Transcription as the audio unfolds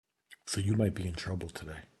So you might be in trouble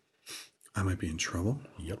today. I might be in trouble?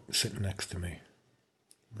 Yep, sitting next to me.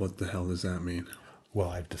 What the hell does that mean? Well,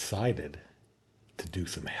 I've decided to do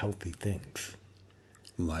some healthy things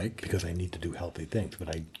Like? because I need to do healthy things,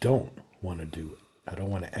 but I don't want to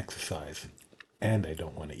exercise and I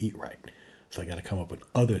don't want to eat right. So I got to come up with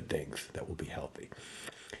other things that will be healthy.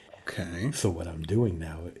 Okay. So what I'm doing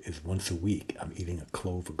now is once a week, I'm eating a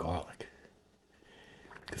clove of garlic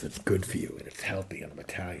because it's good for you and it's healthy and I'm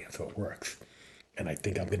Italian, so it works. And I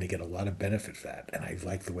think I'm going to get a lot of benefit for that. And I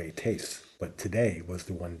like the way it tastes. But today was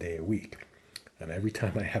the one day a week. And every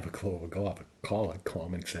time I have a clove of garlic,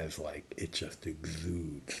 Carmen says, like, it just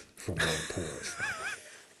exudes from my pores.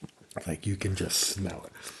 Like, you can just smell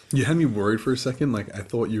it. You had me worried for a second. Like, I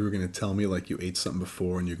thought you were going to tell me, like, you ate something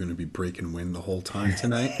before and you're going to be breaking wind the whole time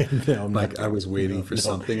tonight. No, I'm like, not I was waiting for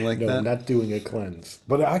something like that. No, I'm not doing a cleanse.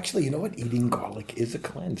 But actually, you know what? Eating garlic is a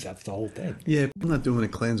cleanse. That's the whole thing. Yeah, I'm not doing a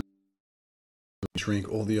cleanse.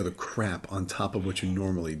 Drink all the other crap on top of what you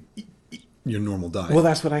normally eat, your normal diet. Well,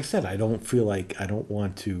 that's what I said. I don't feel like I don't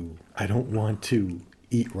want to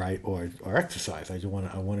eat right or exercise. I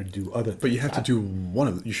want to do other things. But you have to do one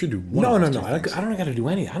of them. You should do one No, of no, those no. two I things. don't got to do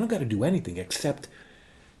any. I don't got to do anything except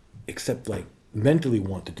like mentally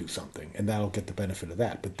want to do something, and that'll get the benefit of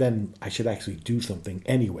that. But then I should actually do something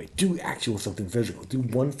anyway. Do actual something physical. Do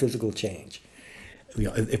one physical change. You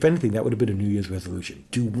know, if anything, that would have been a New Year's resolution.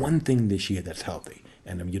 Do one thing this year that's healthy.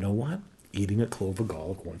 And you know what? Eating a clove of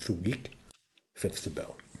garlic once a week fits the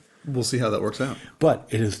bill. We'll see how that works out. But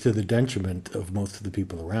it is to the detriment of most of the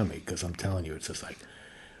people around me because I'm telling you, it's just like,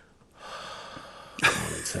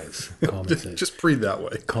 Carmen says, Just breathe that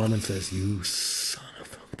way. Carmen says, you son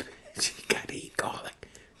of a bitch, you gotta eat garlic.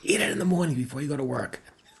 Eat it in the morning before you go to work.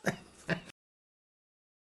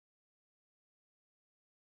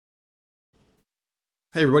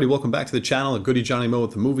 Hey everybody, welcome back to the channel, Goody Johnny Mo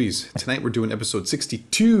with the movies. Tonight we're doing episode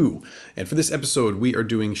 62, and for this episode we are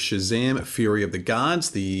doing Shazam! Fury of the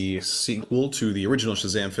Gods, the sequel to the original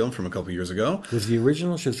Shazam film from a couple years ago. Was the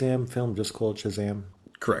original Shazam film just called Shazam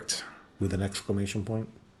Correct. with an exclamation point?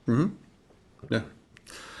 Yeah.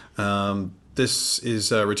 This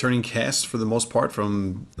is a returning cast for the most part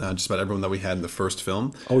from just about everyone that we had in the first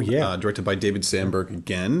film. Oh, yeah. Directed by David Sandberg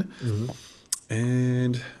again.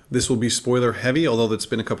 And this will be spoiler heavy, although it's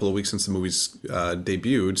been a couple of weeks since the movie's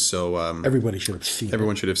debuted, so Everybody should have seen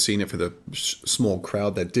everyone should have seen it for the small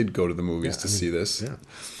crowd that did go to the movies to see this. Yeah.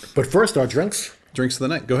 But first, our drinks. Drinks of the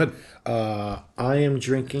night. Go ahead. I am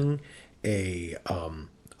drinking a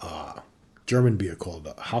German beer called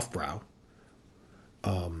Hofbrau.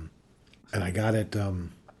 And I got it,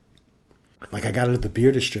 I got it at the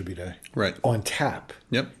beer distributor. Right. On tap.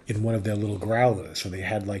 Yep. In one of their little growlers. So they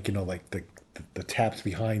had like the taps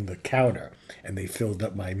behind the counter. And they filled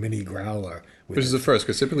up my mini growler. With Which is the first,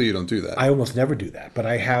 because typically you don't do that. I almost never do that. But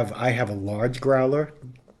I have a large growler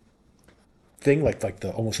thing,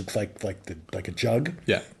 almost looks like a jug.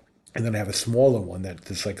 Yeah. And then I have a smaller one that's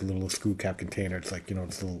just like a little screw cap container. It's like,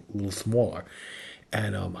 it's a little smaller.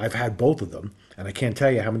 And I've had both of them. And I can't tell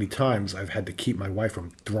you how many times I've had to keep my wife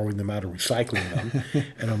from throwing them out or recycling them.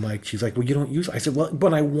 And I'm like, she's like, well, you don't use it. I said, well,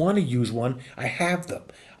 when I want to use one, I have them.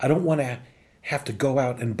 I don't want to have to go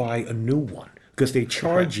out and buy a new one. Because they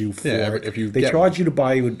charge you for it. If you they get charge you to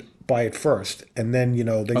buy it first. And then,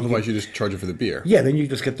 then Otherwise, you just charge it for the beer. yeah, then you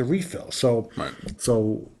just get the refill. So, Right.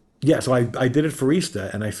 so I did it for Easter,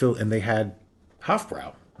 and they had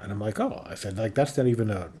Hofbrau, and I'm like, oh, I said like that's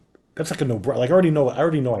like a no brainer. Like I already know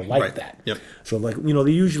I like Right. that. Yep. So like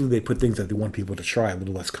they put things that they want people to try a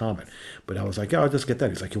little less common, but I was like, yeah, I'll just get that.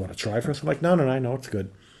 He's like, you want to try first? I'm like, no, I know it's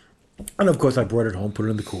good. And of course, I brought it home, put it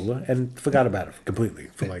in the cooler, and forgot about it completely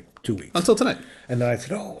for like 2 weeks. Until tonight. And then I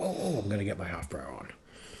said, I'm gonna get my Hofbrau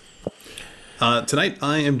on. Tonight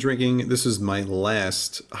I am drinking, this is my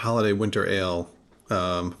last holiday winter ale,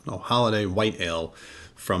 holiday white ale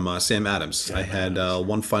from Sam Adams. I had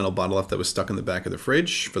one final bottle left that was stuck in the back of the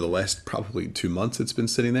fridge for the last probably 2 months it's been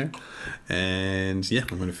sitting there. And yeah,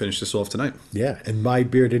 I'm going to finish this off tonight. Yeah, and my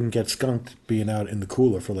beer didn't get skunked being out in the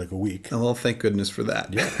cooler for like a week. Oh, well, thank goodness for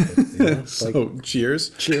that. Yeah. So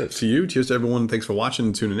cheers. Cheers. To you. Cheers to everyone. Thanks for watching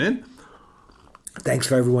and tuning in. Thanks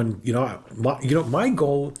for everyone. My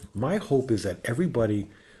goal, my hope is that everybody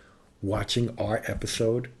watching our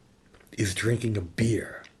episode is drinking a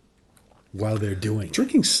beer while they're doing it.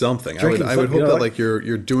 Drinking something. Drinking I would something, hope that like you're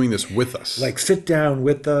doing this with us. like sit down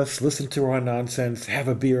with us, listen to our nonsense, have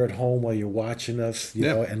a beer at home while you're watching us,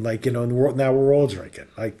 Yeah. and like and now we're all drinking.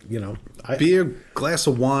 Like I Beer, glass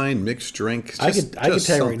of wine, mixed drink, I just could I could just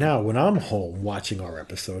tell you right something. now when I'm home watching our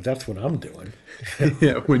episodes, that's what I'm doing.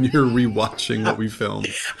 Yeah, when you're rewatching what we filmed.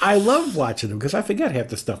 I love watching them because I forget half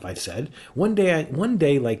the stuff I said. One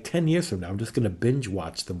day, like 10 years from now, I'm just going to binge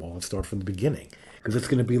watch them all and start from the beginning because it's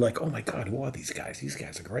going to be like, oh my god, who are these guys? These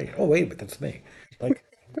guys are great. Oh wait, but that's me. Like,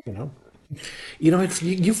 you know, it's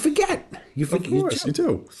you forget. You Of forget. course, you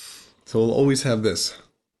do. So we'll always have this.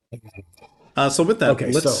 So with that,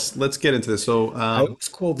 Okay, so let's get into this. So I always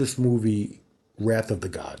call this movie Wrath of the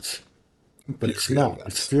Gods, but it's Fury of the not.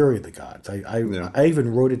 It's Gods. Fury of the Gods. Yeah. I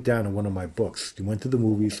even wrote it down in one of my books. You went to the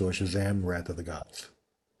movie, saw Shazam, Wrath of the Gods,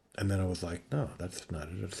 and then I was like, no, that's not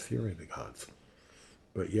it. It's Fury of the Gods.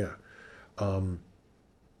 But yeah,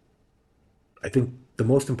 I think the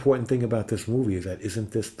most important thing about this movie is that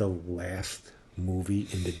isn't this the last movie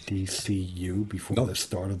in the DCU before No, the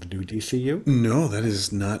start of the new DCU? no, that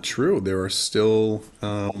is not true. There are still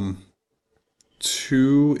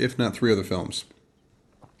two, if not three, other films.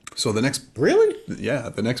 So Really?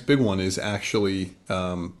 the next big one is actually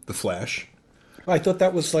The Flash. I thought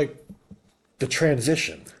that was like the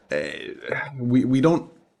transition. We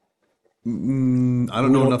don't. I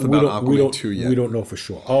don't know enough about Aquaman 2 We yet. don't know for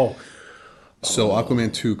sure. Oh, So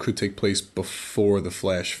Aquaman 2 could take place before the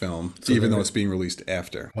Flash film, even though there- it's being released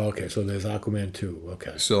after. okay. So there's Aquaman 2.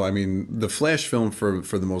 Okay. So I mean, the Flash film, for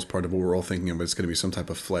the most part of what we're all thinking of, is going to be some type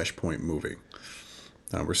of Flashpoint movie.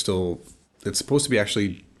 We're still. It's supposed to be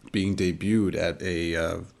actually being debuted at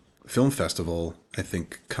a film festival. I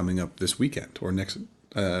think coming up this weekend or next.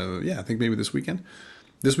 Yeah, I think maybe this weekend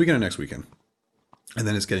or next weekend, and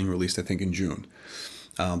then it's getting released. I think in June.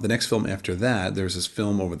 The next film after that, there's this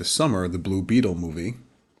film over the summer, the Blue Beetle movie.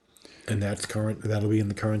 And that's current. That'll be in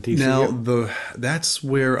the current DCU. Now that's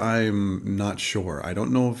where I'm not sure. I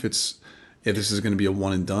don't know if this is going to be a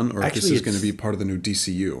one and done or if this Actually, is going to be part of the new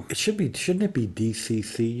DCU it should be. Shouldn't it be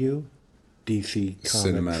DCCU? DC Comics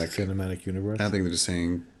cinematic. Cinematic Universe. I think they're just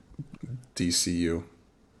saying DCU,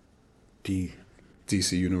 D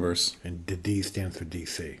DC Universe. and the D stands for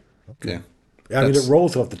DC. Yeah, I mean, it That's-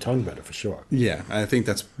 rolls off the tongue better for sure. yeah. I think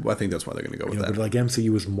that's why they're going to go with But that. like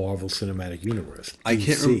MCU is Marvel Cinematic Universe. I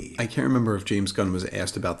DC. can't remember if James Gunn was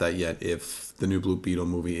asked about that yet. If the new Blue Beetle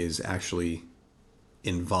movie is actually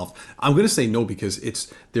involved, I'm going to say no because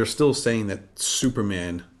they're still saying that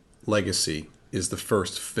Superman Legacy is the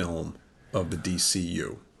first film of the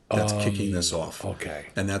DCU that's kicking this off. okay.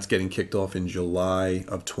 And that's getting kicked off in July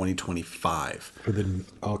of 2025. For the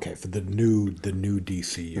new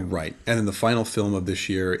DCU. Right. And then the final film of this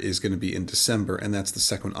year is going to be in December, and that's the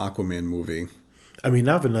second Aquaman movie. I mean,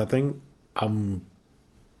 not for nothing.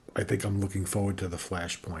 I think I'm looking forward to the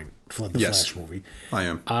Flashpoint, for the Yes. Flash movie. I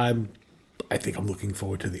am. I think I'm looking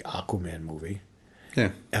forward to the Aquaman movie.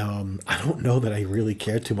 Yeah. I don't know that I really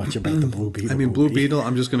care too much about the Blue Beetle. I mean, Blue movie. Beetle,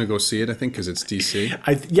 I'm just going to go see it, I think, because it's DC.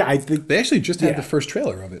 I think. They actually just had Yeah. the first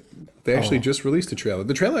trailer of it. They actually just released a trailer.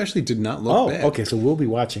 The trailer actually did not look Oh, bad. okay. So we'll be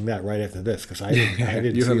watching that right after this because I didn't.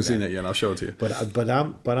 You see haven't that. seen that yet. I'll show it to you. But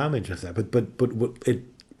I'm interested. But what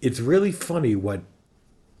it's really funny what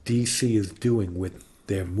DC is doing with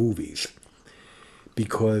their movies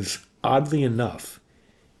because oddly enough,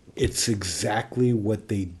 it's exactly what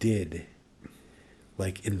they did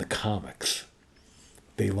like in the comics.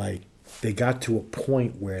 They got to a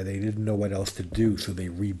point where they didn't know what else to do, so they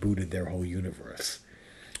rebooted their whole universe.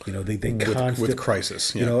 They With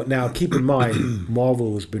Crisis. Yeah. now keep in mind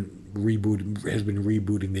Marvel has been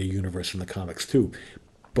rebooting their universe in the comics too,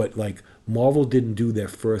 but like Marvel didn't do their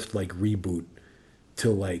first like reboot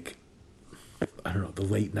till like I don't know the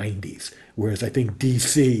late '90s, whereas I think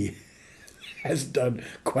DC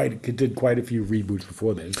did quite a few reboots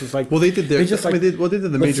before that. It's just like Well, they did their. they just like they did the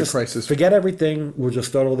let's major just Crisis. forget everything. We'll just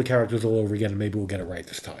start all the characters all over again, and maybe we'll get it right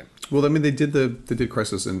this time. Well, I mean, they did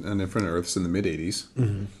Crisis and Infinite Earths in the mid '80s.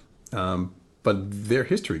 But their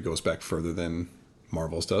history goes back further than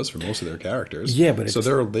Marvel's does for most of their characters. Yeah, but so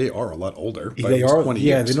it's- they are a lot older. By They at least are, 20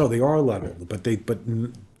 yeah, years. they know they are a lot older, but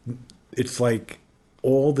it's like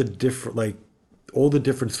all the different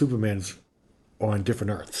Supermans are on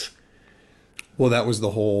different Earths, Well, that was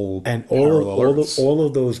the whole and parallel Earths. all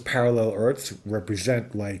of those parallel Earths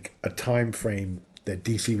represent like a time frame that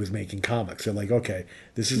DC was making comics. They're like, okay,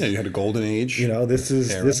 this is Yeah, you had a golden age. Era. this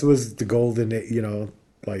was the golden,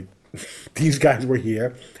 like these guys were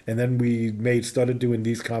here, and then we started doing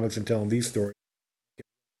these comics and telling these stories.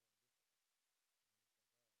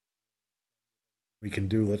 we can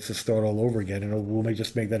do. Let's just start all over again, and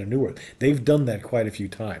just make that a new one. They've done that quite a few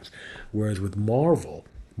times. Whereas with Marvel,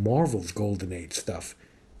 Marvel's Golden Age stuff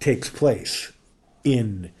takes place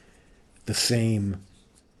in the same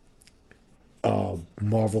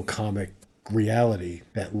Marvel comic reality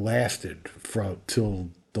that lasted from till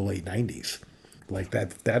the late '90s. Like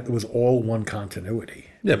that was all one continuity.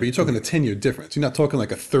 Yeah, but you're talking a 10-year difference. You're not talking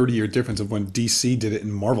like a 30-year difference of when DC did it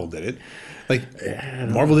and Marvel did it. Like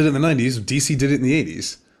Marvel did it in the 90s, DC did it in the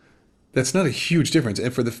 80s. That's not a huge difference.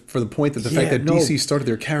 And for the point that the fact Yeah, that no. DC started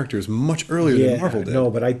their characters much earlier than Marvel Yeah, did.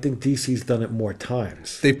 no, but I think DC's done it more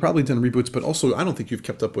times. They've probably done reboots, but also I don't think you've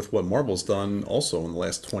kept up with what Marvel's done also in the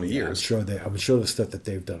last 20 Yeah, years. I'm sure the stuff that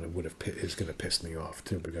they've done is going to piss me off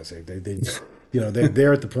too because they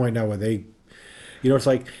they're at the point now where it's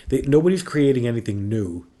like nobody's creating anything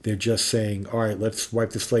new. They're just saying, all right, let's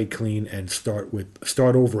wipe the slate clean and start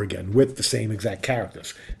over again with the same exact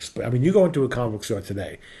characters. I mean, you go into a comic book store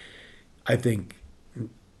today, I think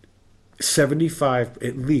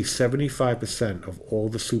 75% of all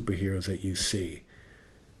the superheroes that you see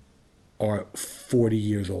are 40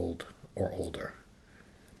 years old or older.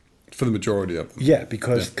 For the majority of them. Yeah,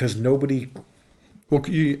 because nobody Well,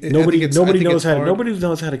 nobody knows how hard. nobody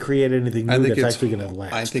knows how to create anything I new think that's it's actually going to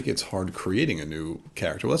last. I think it's hard creating a new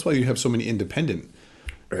character. Well, that's why you have so many independent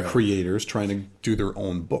creators trying to do their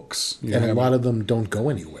own books. And a lot of them don't go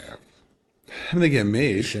anywhere. I mean, they get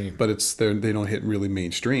made, Shame. but they don't hit really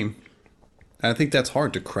mainstream. And I think that's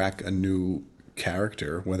hard to crack a new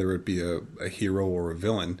character, whether it be a hero or a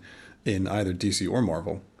villain, in either DC or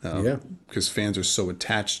Marvel. Yeah. Because fans are so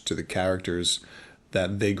attached to the characters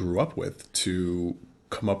that they grew up with to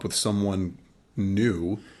come up with someone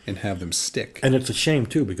new and have them stick. And it's a shame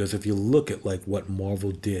too because if you look at like what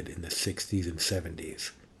Marvel did in the 60s and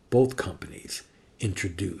 70s, both companies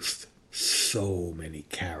introduced so many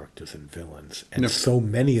characters and villains and Yep. so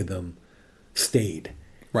many of them stayed.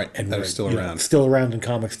 Right, And that were, are still around. still around in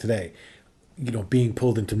comics today. Being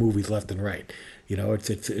pulled into movies left and right. It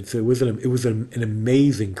was an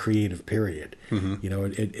amazing creative period.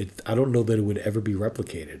 I don't know that it would ever be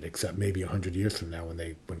replicated, except maybe 100 years from now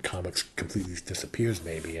when comics completely disappears,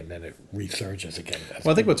 maybe, and then it resurges again.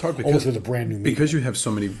 Well, I think what's hard almost with a brand new medium. because you have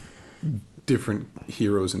so many different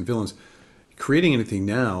heroes and villains, creating anything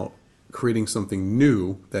now, creating something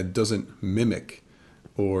new that doesn't mimic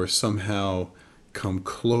or somehow come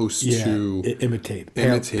close to imitate,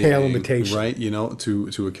 imitating, pale imitation, right?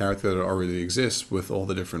 To a character that already exists with all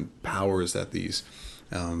the different powers that these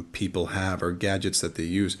people have or gadgets that they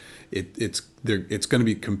use. It's going to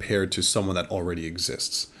be compared to someone that already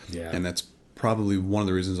exists, and that's probably one of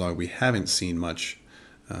the reasons why we haven't seen much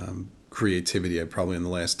creativity probably in the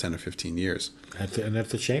last 10 or 15 years.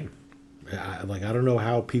 That's a shame. I don't know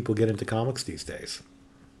how people get into comics these days,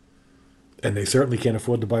 and they certainly can't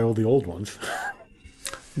afford to buy all the old ones.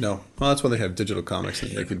 No, well, that's why they have digital comics,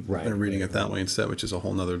 and they're reading right. it that way instead, which is a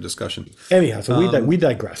whole nother discussion. Anyhow, so we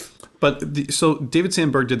digress. But so David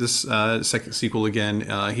Sandberg did this second sequel again.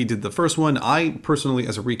 He did the first one. I personally,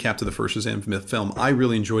 as a recap to the first Shazam film, I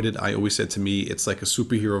really enjoyed it. I always said to me, it's like a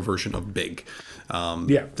superhero version of Big,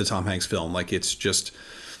 the Tom Hanks film. Like it's just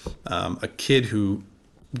a kid who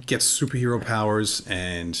gets superhero powers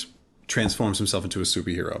and transforms himself into a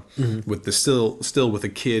superhero with the still with a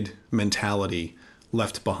kid mentality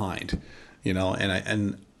left behind,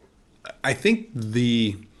 and I think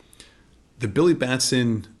the Billy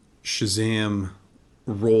Batson Shazam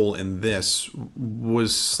role in this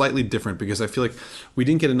was slightly different because I feel like we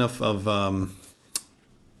didn't get enough of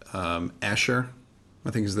Asher,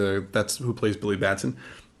 I think that's who plays Billy Batson.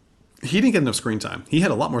 He didn't get enough screen time. He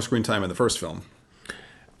had a lot more screen time in the first film,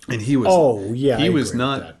 and he was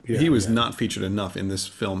not featured enough in this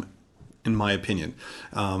film, in my opinion.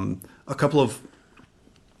 A couple of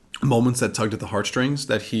moments that tugged at the heartstrings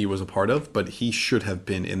that he was a part of, but he should have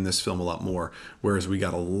been in this film a lot more, whereas we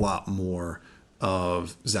got a lot more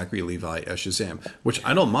of Zachary Levi as Shazam, which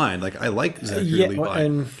I don't mind. Like I like Zachary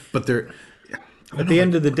Levi, but at the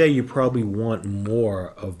end of the day, you probably want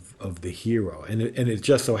more of the hero, and it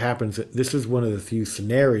just so happens that this is one of the few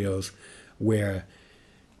scenarios where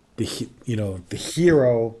the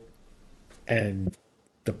hero and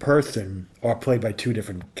the person are played by two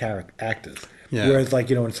different actors. Yeah. Whereas,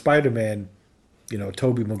 in Spider-Man,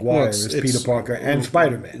 Tobey Maguire is Peter Parker and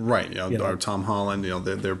Spider-Man. Right. Or Tom Holland.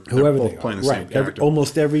 They're Whoever both they are. playing the same character.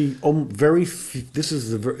 This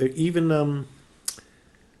is even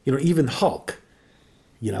Hulk.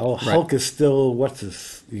 Hulk is still Mark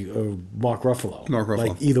Ruffalo. Mark Ruffalo.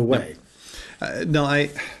 Like either way. No,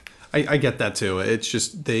 I get that too. It's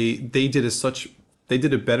just they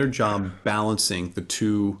did a better job balancing the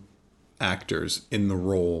two actors in the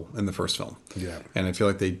role in the first film. Yeah. And I feel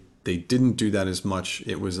like they didn't do that as much.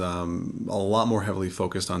 It was a lot more heavily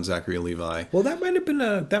focused on Zachary Levi. Well, that might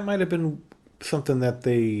have been something that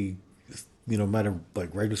they, might have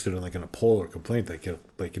like registered in like in a poll or complaint, like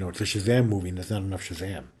it's a Shazam movie and there's not enough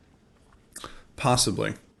Shazam.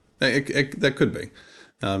 Possibly, that could be.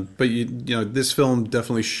 But this film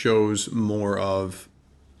definitely shows more of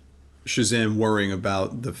Shazam worrying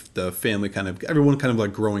about the family, kind of everyone kind of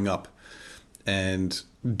like growing up and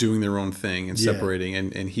doing their own thing and Yeah. separating,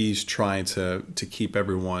 and he's trying to keep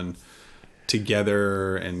everyone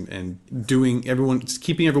together and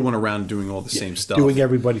keeping everyone around doing all the same stuff.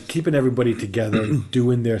 Keeping everybody together,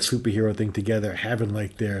 doing their superhero thing together, having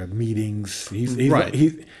like their meetings. He's Right.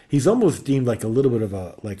 he's almost deemed like a little bit of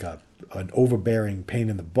an overbearing pain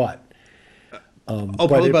in the butt.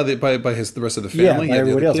 Probably it- by the rest of the Yeah, family. by the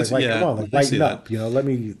everybody other else. kids. Like, Yeah, come on, like I see lighten that. up. Let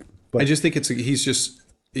me. But I just think he's just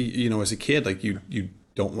as a kid, like you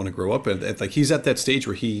don't want to grow up like he's at that stage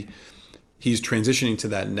where he's transitioning to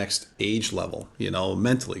that next age level,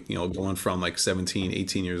 mentally, going from like 17,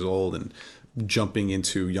 18 years old and jumping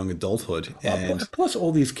into young adulthood. And plus,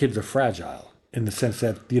 all these kids are fragile in the sense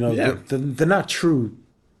that Yeah. they're not true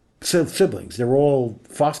siblings. They're all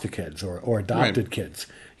foster kids or adopted Right. kids.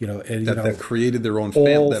 And that created their own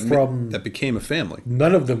all family that became a family.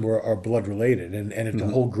 none of them are blood related, and it's a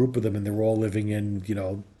whole group of them, and they're all living in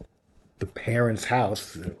the parents'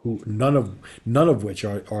 house, who none of which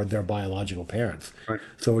are their biological parents. Right.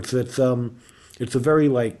 So it's a very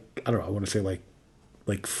like I don't know. I want to say like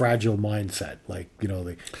fragile mindset. Like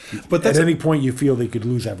But at that's any point you feel they could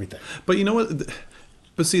lose everything. But you know what?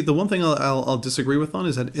 But see, the one thing I'll disagree with on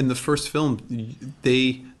is that in the first film,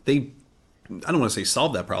 they I don't want to say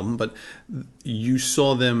solve that problem, but you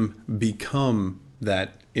saw them become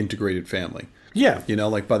that integrated family. Yeah.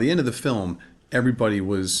 Like by the end of the film,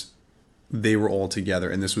 they were all together,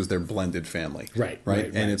 and this was their blended family. Right.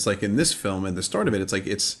 And it's like in this film, at the start of it, it's like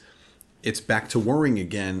it's back to worrying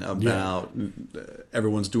again about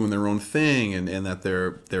everyone's doing their own thing, and that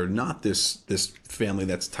they're not this family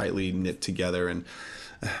that's tightly knit together. And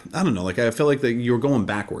I don't know, like I feel like you're going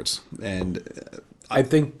backwards, and I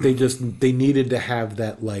think they needed to have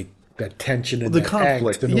that tension and the that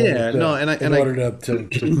conflict. angst in order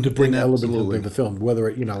to bring elements Absolutely. into the film, whether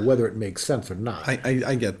it makes sense or not.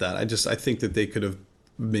 I get that. I think that they could have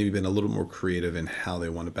maybe been a little more creative in how they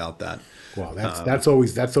went about that. Well, that's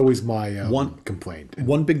always my one complaint.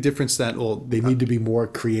 One big difference They need to be more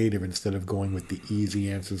creative instead of going with the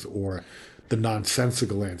easy answers or the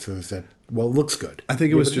nonsensical answers that it looks good. I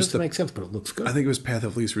think it was but just doesn't make sense, but it looks good. I think it was Path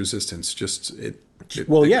of Least Resistance. Just they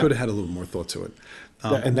yeah. could have had a little more thought to it.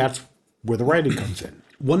 And that's where the writing comes in.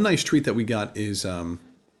 One nice treat that we got is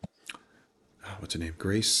what's her name?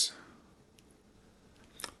 Grace.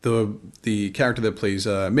 The character that plays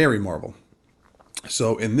Mary Marvel.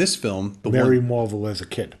 So in this film, Mary Marvel as a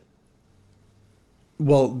kid.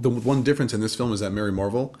 the one difference in this film is that Mary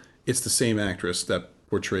Marvel, it's the same actress that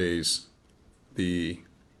portrays the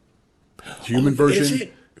human Is version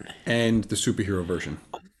it? and the superhero version.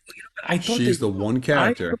 I thought She's the one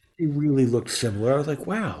character. I thought they really looked similar. I was like,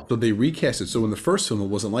 wow. So they recast it. So in the first film, it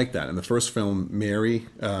wasn't like that. In the first film, Mary,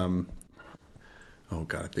 oh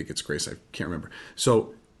God, I think it's Grace. I can't remember.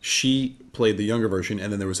 So she played the younger version,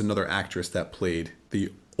 and then there was another actress that played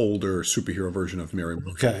the older superhero version of Mary.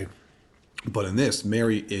 Okay. But in this,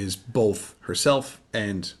 Mary is both herself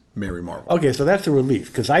and Mary Marvel. Okay, so that's a relief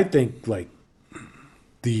because I think like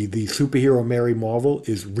the superhero Mary Marvel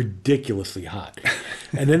is ridiculously hot,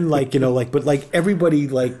 and then but everybody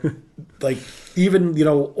even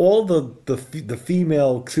all the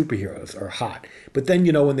female superheroes are hot, but then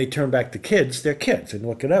when they turn back to kids, they're kids and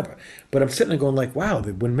whatever. But I'm sitting there going like, wow,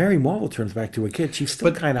 when Mary Marvel turns back to a kid, she's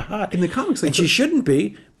still kind of hot in the comics, and she shouldn't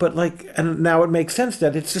be. But and now it makes sense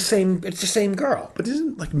that it's the same girl. But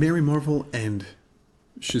isn't like Mary Marvel and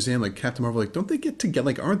Shazam, like Captain Marvel, like don't they get together?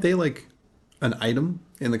 Like aren't they like an item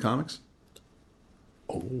in the comics?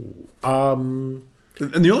 And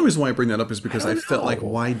the only reason why I bring that up is because I felt like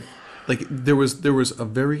why, like there was a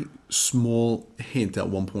very small hint at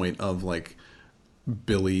one point of like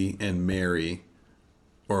Billy and Mary,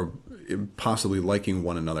 or possibly liking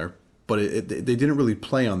one another, but they didn't really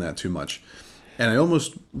play on that too much. And I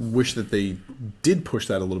almost wish that they did push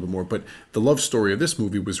that a little bit more. But the love story of this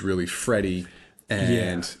movie was really Freddie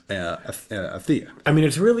and Thea. I mean,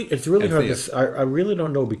 it's really hard Thea. to. I really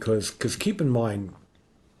don't know because keep in mind,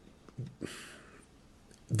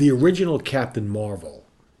 the original Captain Marvel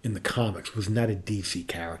in the comics was not a DC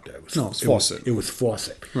character. It was No, it's Fawcett. It was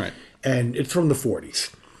Fawcett, Right. And it's from the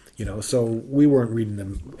 40s, So we weren't reading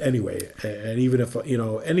them anyway. And even if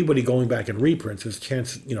anybody going back and reprints is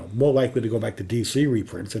chance more likely to go back to DC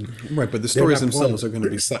reprints, and Right, but the they're stories not playing. themselves are going to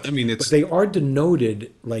be. I mean, But it's they are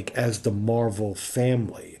denoted like as the Marvel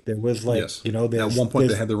family. There was like yes. At there's one point,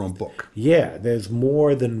 they had their own book. yeah, there's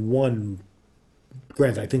more than one.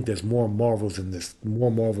 Granted, I think there's more Marvels in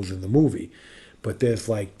the movie, but there's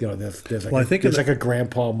like Well, I think in there's like a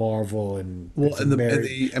Grandpa Marvel, and well, I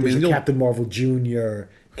there's mean, a Captain Marvel Junior,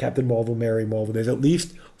 Captain Marvel, Mary Marvel. There's at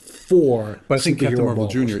least four but I think Captain superhero Marvel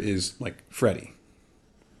Marvels. Jr. is like Freddy.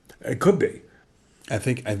 It could be.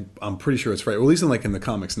 I'm pretty sure it's Freddy. Well, at least in the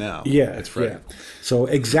comics now, Yeah, it's Freddy. yeah. So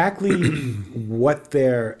exactly what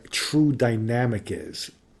their true dynamic is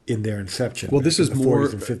in their inception Well, back this in is the 40s more,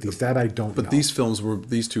 and 50s, that I don't but know.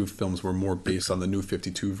 these two films were more based on the New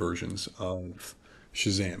 52 versions of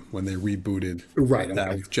Shazam when they rebooted Right. that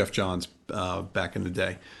Okay. with Jeff Johns back in the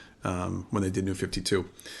day when they did New 52.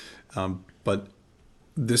 But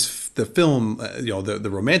the film, the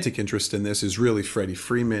romantic interest in this is really Freddie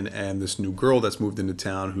Freeman and this new girl that's moved into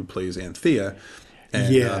town who plays Anthea,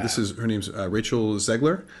 and this Yeah. is her name's Rachel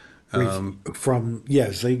Zegler. From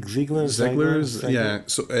Zegler's, Ziegler yeah.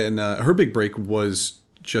 So and her big break was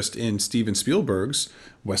just in Steven Spielberg's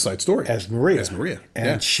West Side Story as Maria, As Maria,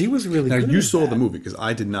 yeah. and she was really Now good you in saw the that. movie because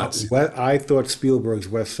I did not see that. What I thought Spielberg's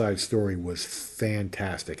West Side Story was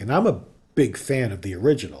fantastic, and I'm a big fan of the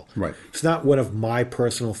original. Right. It's not one of my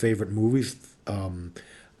personal favorite movies,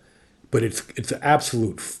 but it's an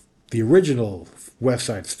absolute. The original West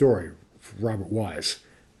Side Story, Robert Wise,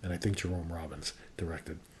 and I think Jerome Robbins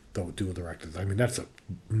directed. Though dual directors. I mean, that's a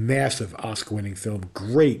massive Oscar-winning film.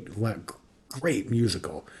 Great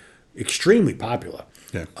musical, extremely popular.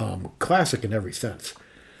 Yeah. Classic in every sense.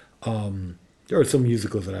 There are some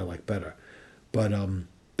musicals that I like better, but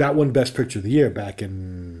that won Best Picture of the Year back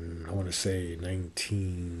in I want to say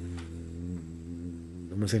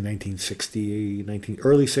 1960,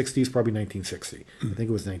 early 60s, probably 1960. I think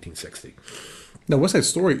it was 1960. Now West Side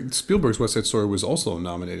Story, Spielberg's West Side Story was also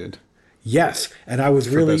nominated Yes, and I was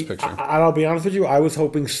for Best really. Picture. I'll be honest with you. I was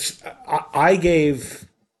hoping. I gave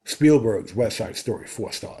Spielberg's West Side Story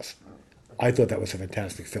 4 stars. I thought that was a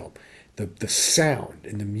fantastic film. The sound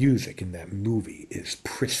and the music in that movie is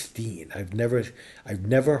pristine. I've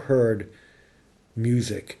never heard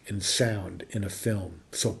music and sound in a film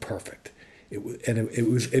so perfect. It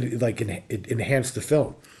enhanced the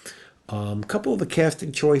film. A couple of the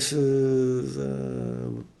casting choices,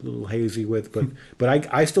 a little hazy with, but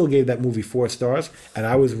I still gave that movie 4 stars, and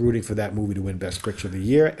I was rooting for that movie to win Best Picture of the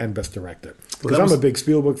Year and Best Director because that I'm was- a big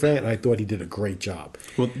Spielberg fan, and I thought he did a great job.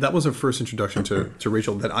 Well, that was her first introduction to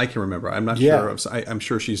Rachel that I can remember. I'm not Yeah. sure. I'm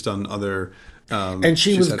sure she's done other. And she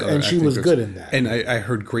she's was had other and she acting was gigs. good in that. And I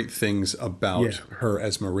heard great things about Yeah. her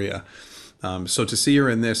as Maria. So to see her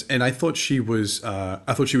in this, and I thought she was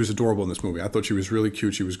adorable in this movie. I thought she was really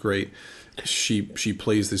cute. She was great. She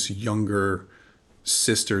plays this younger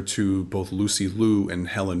sister to both Lucy Liu and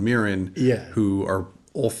Helen Mirren, Yeah. who are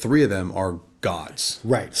all three of them are gods.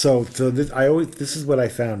 Right. This is what I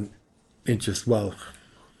found interest. Well,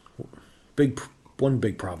 one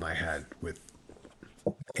big problem I had with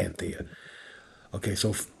Anthea. Okay,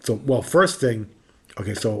 well, first thing,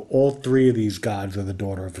 okay, so all three of these gods are the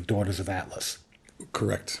daughters of Atlas.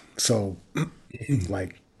 Correct. So,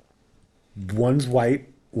 like, one's white,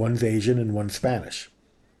 one's Asian, and one's Spanish.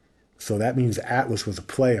 So that means Atlas was a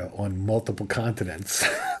player on multiple continents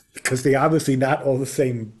because they obviously not all the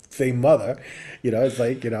same mother. It's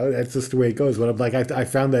like that's just the way it goes. But I'm like, I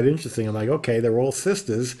found that interesting. I'm like, okay, they're all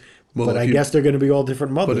sisters, Well, but if I you- guess they're going to be all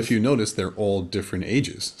different mothers. But if you notice, they're all different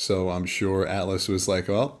ages. So I'm sure Atlas was like,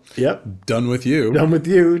 well, Yep. done with you. Done with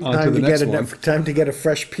you. On to Time the to next get one. time to get a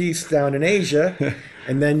fresh piece down in Asia,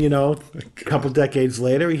 and then a couple decades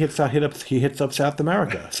later, he hits up South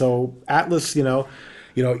America. So Atlas,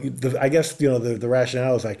 I guess the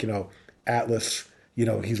rationale is like Atlas,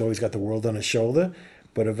 he's always got the world on his shoulder,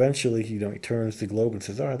 but eventually he turns the globe and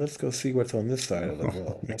says, all right, let's go see what's on this side of the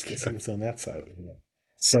world. Let's go see what's on that side of the world.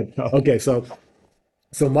 So okay, so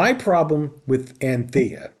my problem with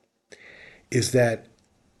Anthea is that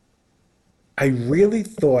I really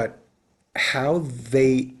thought how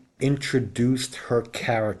they introduced her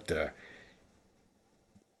character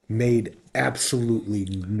made absolutely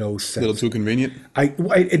no A little sense. too convenient.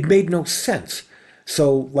 It made no sense.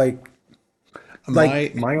 So like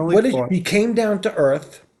My only what is thought. he came down to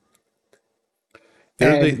Earth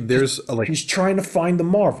and There's like she's trying to find the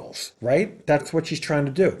Marvels, right? That's what she's trying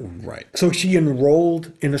to do. right. So she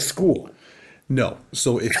enrolled in a school. No.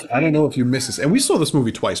 So if I don't know if you missed this, and we saw this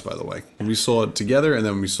movie twice, by the way. We saw it together, and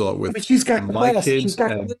then we saw it I with mean, she's got my class. She's kids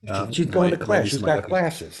got and she's going to my class. niece She's and my got nephews.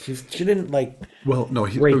 classes. She didn't like Well, no.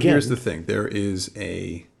 So break here's the in. thing. There is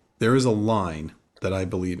a line that I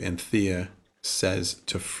believe Anthea says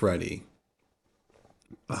to Freddie.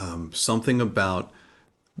 Something about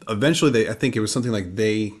eventually I think it was something like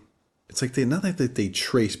it's like they not like that they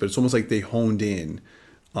traced, but it's almost like they honed in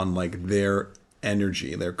on like their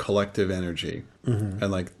energy, their collective energy,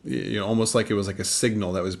 and like almost like it was like a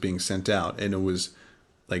signal that was being sent out, and it was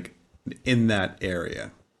like in that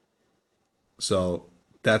area. So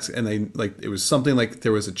and they like it was something like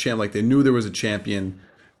there was a champ, like they knew there was a champion,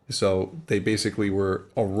 so they basically were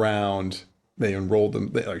around. They enrolled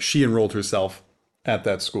them, like she enrolled herself at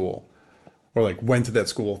that school, or like went to that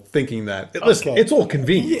school thinking that listen, Okay. it's all Yeah,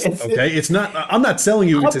 convenient. Okay, it's not. I'm not selling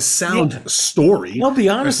you. It's a sound yeah. story. I'll be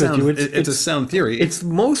Or honest with you. sound. It's a sound theory. It's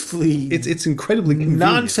mostly It's incredibly convenient.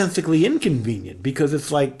 nonsensically inconvenient because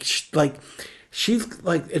it's like she's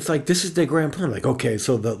like it's like this is their grand plan. Like okay,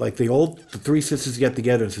 so the three sisters get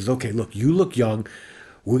together and says, okay, look, you look young.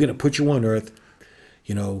 We're gonna put you on Earth.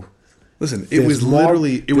 You know, Listen, it was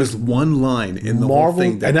literally it was one line in the whole Marvel,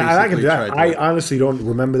 thing that and I basically tried to. I honestly don't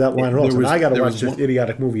remember that line at all. There So was now I got to there watch was this one,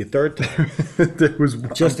 idiotic movie a third time there was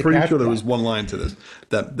just I'm to pretty catch sure there that. was one line to this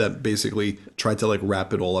that basically tried to like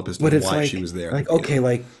wrap it all up as to But it's why like she was there. like okay,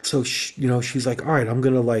 like so she's like, all right, I'm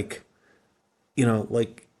gonna like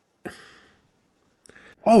like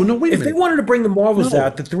Oh no! Wait a if they minute. wanted to bring the Marvels No,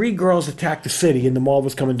 out, the three girls attack the city and the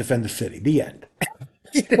Marvels come and defend the city. The end.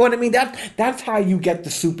 You know what I mean? That's how you get the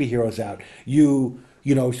superheroes out. You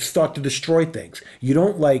start to destroy things. You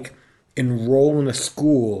don't like enroll in a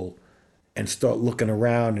school and start looking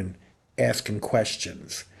around and asking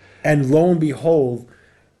questions. And lo and behold,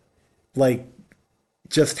 like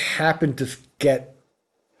just happen to get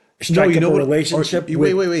no. strike You up know a what? relationship Wait,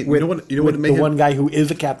 with wait, wait. You with, know what? You know what it with may the have. one guy who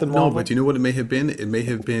is a Captain No, Marvel. but you know what it may have been? It may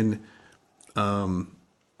have been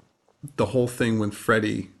the whole thing when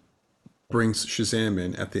Freddy brings Shazam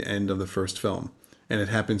in at the end of the first film, and it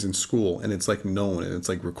happens in school, and it's like known and it's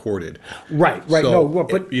like recorded. Right, right. No, So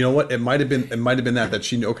but you know what? It might have been that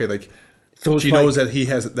she okay, like so it's she knows like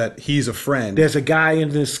that he's a friend. there's a guy in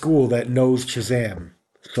this school that knows Shazam,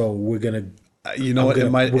 so You know what? we're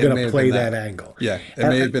It gonna may have play been that that. angle. Yeah, it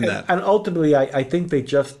may have been that. And ultimately, I think they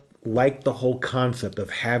just like the whole concept of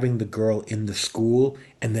having the girl in the school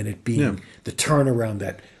and then it Yeah. being the turnaround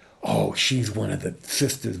that, oh, she's one of the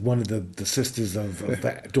sisters, one of the sisters of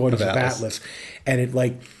Daughters Of of Atlas. Atlas, and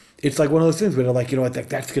it's like one of those things where they're like,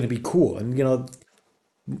 that's going to be cool, and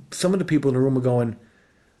some of the people in the room are going,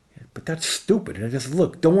 but that's stupid, and I just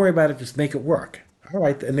look, don't worry about it, just make it work. All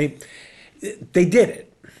right, and they did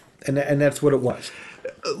it, and that's what it was.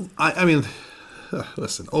 I mean,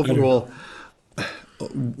 listen. Overall,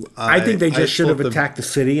 I think they just should thought have attacked the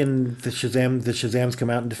city, and the Shazams come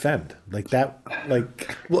out and defend like that.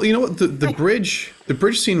 Like, Well, you know what? The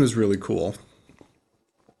bridge scene was really cool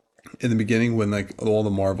in the beginning when like all the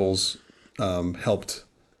Marvels helped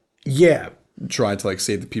yeah, try to like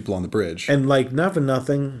save the people on the bridge. and like not for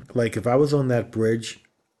nothing. Like if I was on that bridge,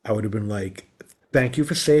 I would have been like, "Thank you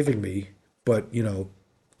for saving me," but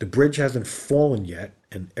the bridge hasn't fallen yet,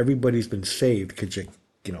 and everybody's been saved. Could you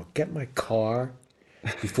get my car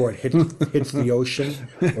before it hits the ocean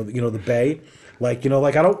or the bay? Like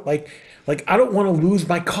I don't want to lose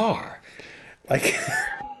my car. Like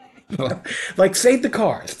like save the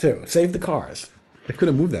cars too. Save the cars. They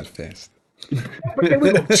couldn't move that fast. But they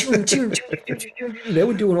would go choo, choo, choo, choo, choo, choo. They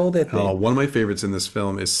were doing all that thing. One of my favorites in this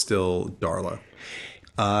film is still Darla.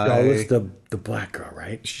 Darla's the black girl,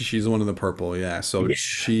 right? She's the one in the purple, yeah. So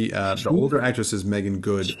the older actress is Megan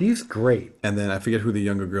Good, She's great. and then I forget who the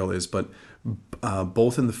younger girl is, but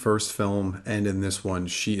both in the first film and in this one,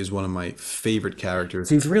 she is one of my favorite characters.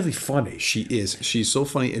 She's really funny. She is. She's so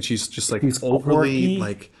funny, and she's just like She's overly quirky,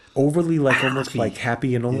 like overly like almost like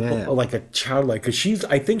happy and Yeah. like a childlike. Because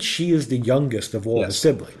I think she is the youngest of all the Yes.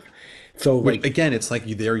 siblings. So like, again, it's like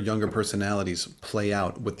their younger personalities play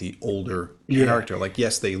out with the older Yeah. character. Like,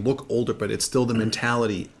 yes, they look older, but it's still the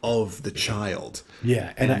mentality of the child.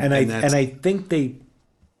 yeah, and I think they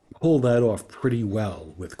pull that off pretty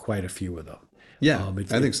well with quite a few of them. Yeah,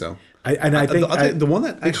 It's- I think so. I think I'll tell you, the one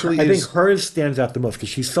that actually I think is hers stands out the most because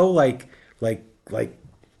she's so like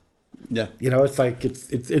yeah. it's like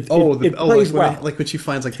it like plays well. like when she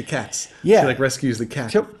finds like the cats. Yeah. she like rescues the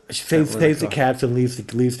cat. She saves That one the I cats and leaves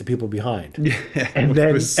the people behind. Yeah, and it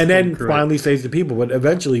then was so great. finally saves the people. But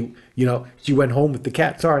eventually, she went home with the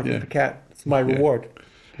cat. Sorry, Yeah. the cat. It's my reward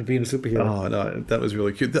for being a superhero. Oh no, that was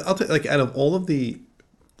really cute. I'll tell you, like out of all of the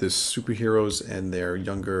the superheroes and their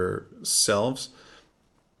younger selves,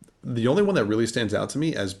 the only one that really stands out to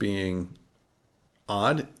me as being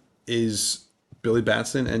odd is Billy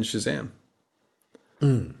Batson and Shazam.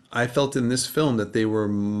 I felt in this film that they were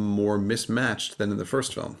more mismatched than in the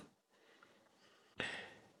first film.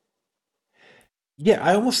 Yeah,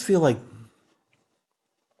 I almost feel like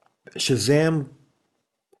Shazam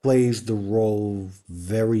plays the role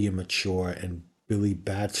very immature, and Billy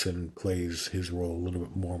Batson plays his role a little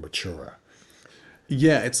bit more mature.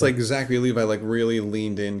 Yeah, it's Like, like Zachary Levi like really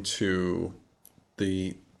leaned into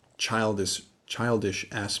the childish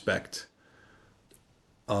aspect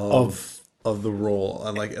of of the role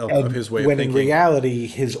and like of and his way of when in thinking. reality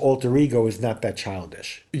his alter ego is not that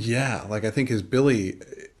childish. Yeah, like I think his Billy,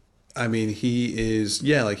 I mean, he is,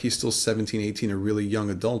 yeah, like he's still 17, 18, a really young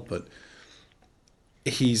adult, but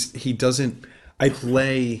he doesn't I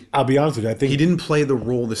play, I'll be honest with you. I he think didn't play the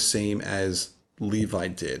role the same as Levi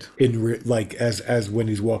did. like as when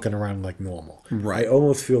he's walking around like normal, I Right.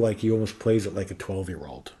 almost feel like he almost plays it like a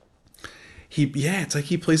 12-year-old. Yeah, it's like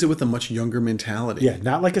he plays it with a much younger mentality. Yeah,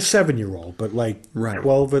 not like a 7-year-old, but like Right.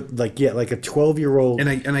 12, like yeah, like a 12-year-old And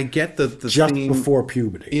I get the just theme, before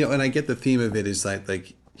puberty. and I get the theme of it is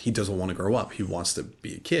like he doesn't want to grow up. He wants to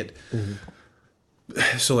be a kid.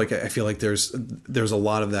 So like I feel like there's a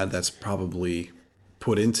lot of that that's probably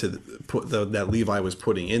put into that Levi was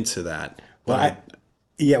putting into that. Well, But I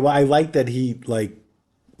yeah, well, I like that he like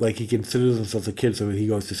he considers himself a kid, so he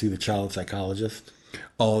goes to see the child psychologist,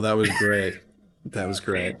 Oh, that was great. That was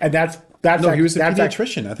great. and No, he was a that's actually.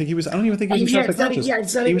 pediatrician. I think he was. I don't even think he was a Yeah, child psychologist.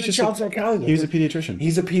 it's not He even was a just child he was a psychologist. pediatrician.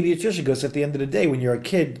 He's a pediatrician because at the end of the day, when you're a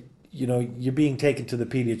kid, you know you're being taken to the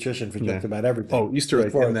pediatrician for Yeah. just about everything. Oh, Easter As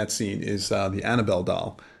egg far in as, that scene is the Annabelle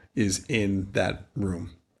doll is in that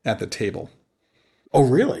room at the table. oh,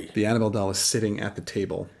 really? The Annabelle doll is sitting at the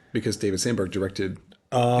table because David Sandberg directed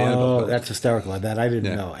the Annabelle Oh, films. that's hysterical. That I didn't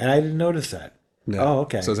Yeah. know, and I didn't notice that. Yeah. Oh, So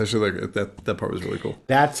okay. it's actually like that part was really cool.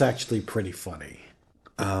 That's actually pretty funny.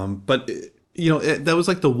 But that was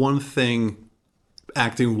like the one thing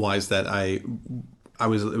acting wise that I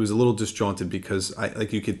was it was a little disjointed because I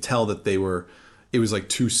like you could tell that it was like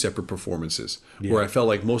two separate performances where Yeah. I felt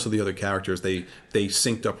like most of the other characters they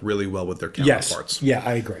synced up really well with their Yes. counterparts. Yeah,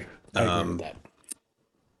 I agree. I agree with that.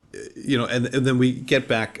 And then we get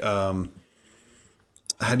back.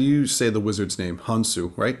 How do you say the wizard's name?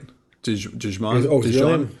 Hansu, right? Digimon, Oh, his real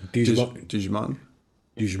Dijon, name? Digimon, Digimon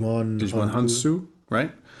Digimon Hantu. Hansu,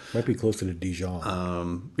 right? Might be closer to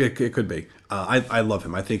Dijon. It could be. I love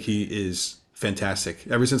him. I think he is fantastic.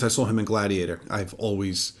 Ever since I saw him in Gladiator, I've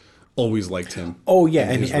always liked him. Oh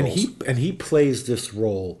yeah, in his and roles. he plays this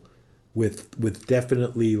role with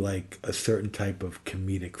definitely like a certain type of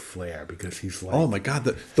comedic flair because he's Oh like my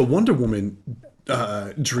God, the Wonder Woman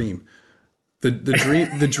dream.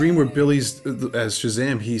 The dream where Billy's as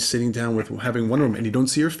Shazam, he's sitting down with having Wonder Woman, and you don't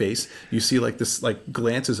see her face. You see like this like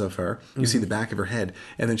glances of her. You see the back of her head,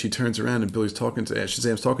 and then she turns around and Billy's talking to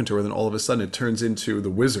Shazam's talking to her. And then all of a sudden, it turns into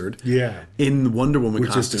the Wizard. Yeah. in the Wonder Woman Which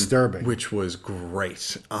is costume, disturbing. which was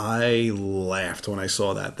great. I laughed when I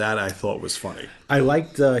saw that. That I thought was funny I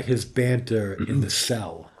liked his banter in the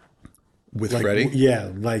cell. with Like Freddy.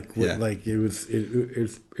 yeah, Yeah. like it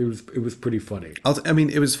was pretty funny. I mean,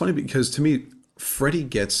 it was funny because to me, Freddy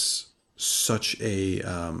gets such a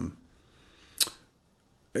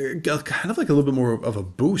kind of like a little bit more of a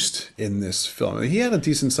boost in this film. I mean, he had a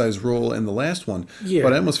decent sized role in the last one, Yeah.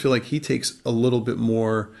 but I almost feel like he takes a little bit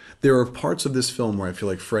more. There are parts of this film where I feel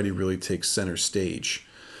like Freddy really takes center stage,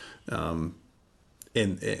 and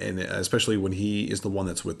especially when he is the one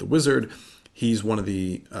that's with the wizard. He's one of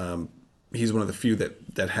the few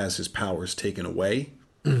that has his powers taken away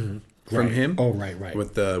from Right. him. Oh, right.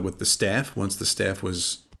 With the staff once the staff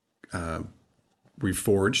was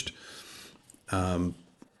reforged.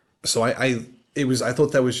 So I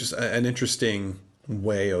thought that was just an interesting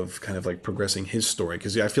way of kind of like progressing his story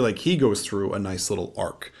because I feel like he goes through a nice little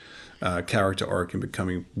arc, character arc, and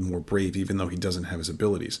becoming more brave even though he doesn't have his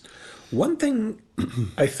abilities. One thing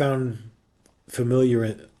I found familiar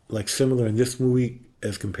and like similar in this movie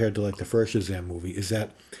as compared to like the first Shazam movie is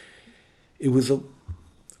that it was a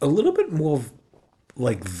little bit more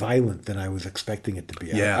like violent than I was expecting it to be.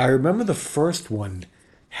 Yeah. I remember the first one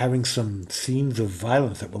having some scenes of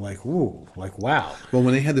violence that were like, ooh, like wow. Well,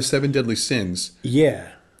 when they had the seven deadly sins, Yeah.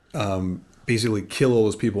 basically kill all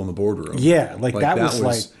those people in the boardroom. Yeah, like that was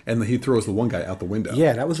like and he throws the one guy out the window.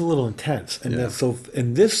 yeah, that was a little intense. And then, so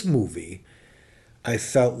in this movie, I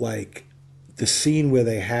felt like the scene where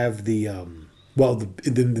they have the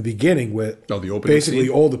in the beginning where Oh, the opening basically scene?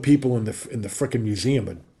 all the people in the frickin' museum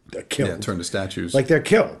are Yeah, killed. turn to statues. Like they're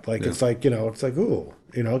killed. Like Yeah. it's like, it's like, ooh,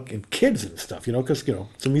 and kids and stuff, because,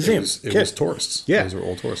 it's a museum. It Kid. was tourists. Yeah. Those are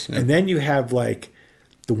all tourists. Yeah. And then you have like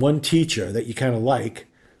the one teacher that you kind of like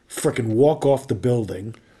freaking walk off the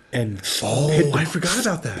building and Oh, I forgot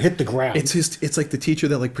about that. hit the ground. It's like the teacher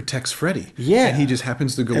that like protects Freddy. Yeah. And he just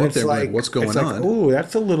happens to go And up it's there and be like, what's going it's like, on? oh,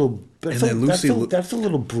 that's a little, And then that's a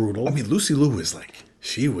little brutal. I mean, Lucy Liu was like,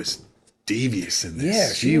 she was devious in this.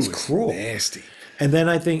 Yeah, she was cruel. Nasty. And then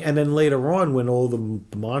and then later on, when all the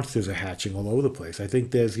monsters are hatching all over the place, I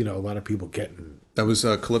think there's, a lot of people getting. That was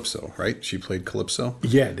Calypso, right? She played Calypso.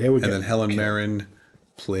 Yeah, they were. And then Helen Mirren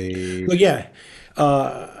played. Well, yeah.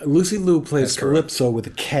 Lucy Liu plays Hespera. Calypso with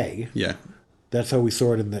a K. Yeah. That's how we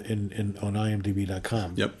saw it in on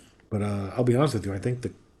IMDb.com. Yep. But I'll be honest with you, I think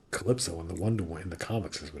the Calypso and the Wonder Woman in the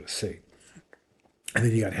comics is with a C. And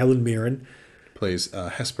then you got Helen Mirren, Plays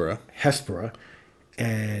Hespera. Hespera,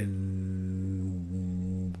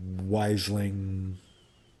 and Weisling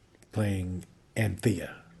playing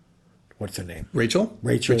Anthea. What's her name? Rachel.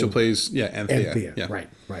 Rachel. Rachel plays Anthea. Anthea. Yeah. Right.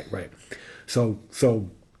 So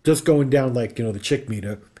just going down like, the chick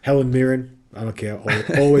meter, Helen Mirren, I don't care,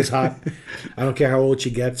 always hot. I don't care how old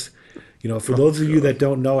she gets. For those of you that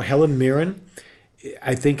don't know, Helen Mirren,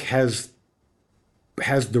 I think has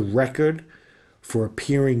the record for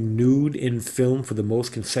appearing nude in film for the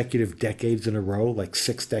most consecutive decades in a row, like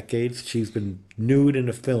 6 decades. She's been nude in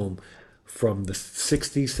a film from the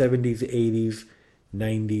 60s, 70s, 80s,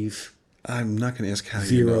 90s, I'm not going to ask how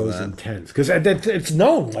you know zeros that. and tens, because it's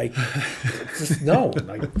known. Like it's just known.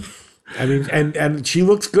 Like, I mean, and she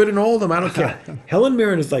looks good in all of them. I don't care. Helen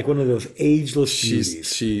Mirren is like one of those ageless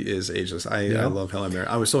beauties, She is ageless. I love Helen Mirren.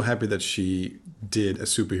 I was so happy that she did a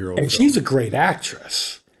superhero and film. she's a great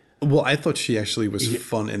actress. Well, I thought she actually was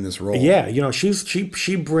fun in this role. Yeah,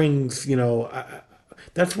 she brings.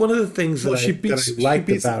 That's one of the things that, She that I liked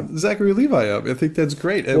beats about. Zachary Levi up. I think that's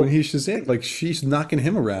great. And when he's Shazam, like she's knocking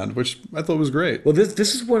him around, which I thought was great. Well,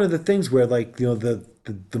 this is one of the things where, like, the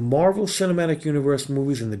Marvel Cinematic Universe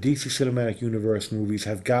movies and the DC Cinematic Universe movies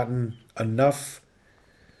have gotten enough,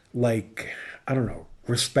 like, I don't know,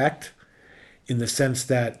 respect, in the sense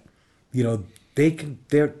that,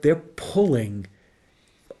 they're pulling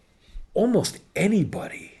almost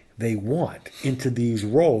anybody they want into these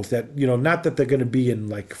roles that, not that they're going to be in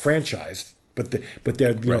like franchise, but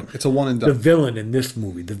they're Right. It's a one and the done. villain in this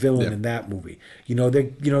movie, the villain Yeah. in that movie.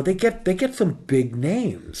 They get some big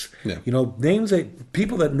names. Yeah. Names that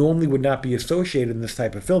people that normally would not be associated in this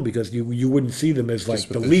type of film, because you wouldn't see them as like Just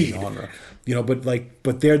the with the lead. genre.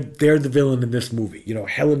 But they're the villain in this movie.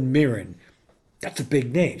 Helen Mirren, that's a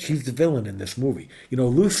big name. She's the villain in this movie.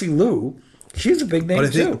 Lucy Liu, she's a big name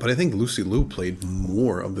too. But I think Lucy Liu played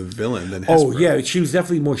more of the villain than Oh Hespera. yeah, she was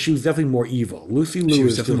definitely more evil. Lucy Liu She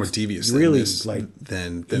was is definitely more just devious really in this like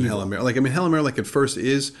than Helen Mirren. Like, I mean, Helen Mirren, like, at first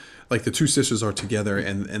is like the two sisters are together,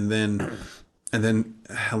 and then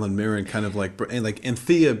Helen Mirren kind of like, and like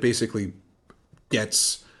Anthea basically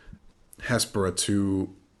gets Hespera to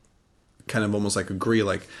kind of almost like agree,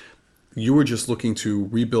 like, you were just looking to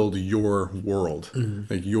rebuild your world,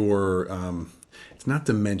 like your it's not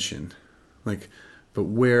dimension, like, but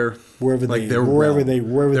Wherever like they- their wherever realm, they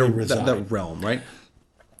their- reside. that realm, right?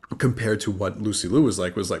 Compared to what Lucy Liu was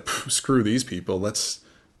like, screw these people, let's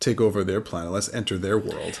take over their planet, let's enter their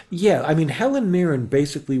world. Yeah, I mean, Helen Mirren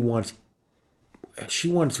basically wants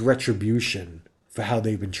retribution for how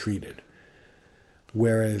they've been treated,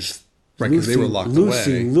 whereas Right, 'cause they were locked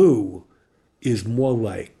Lucy away. Liu is more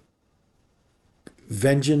like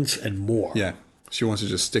vengeance and more. Yeah, she wants to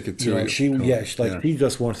just stick it to You know, you. she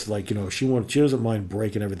just wants to, like, she doesn't mind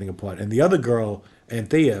breaking everything apart. And the other girl,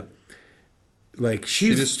 Anthea, like,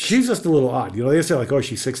 she's just a little odd. They say like, oh,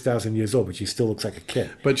 she's 6,000 years old, but she still looks like a kid.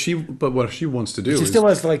 But what she wants to do She is still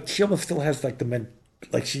has like, she almost still has like the men,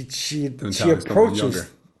 like she mentality is approaches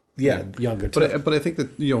younger. younger. Too. But I think that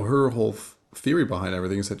her whole theory behind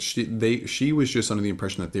everything is that she was just under the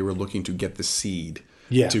impression that they were looking to get the seed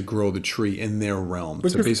to grow the tree in their realm,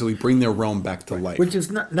 to basically bring their realm back to life. Which is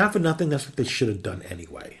not for nothing. That's what they should have done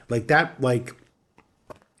anyway. Like that. Like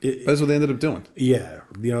That's what they ended up doing. yeah,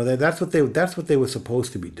 that's what they were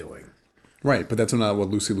supposed to be doing. Right, but that's not what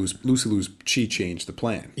Lucy Liu's chi changed the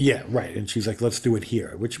plan. Yeah, right. And she's like, let's do it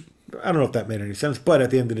here. Which I don't know if that made any sense. But at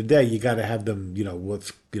the end of the day, you got to have them. We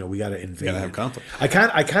got to invade. You gotta have conflict. I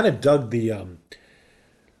kind of dug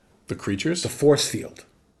the creatures. force field.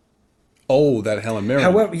 Oh, that Helen Mirren.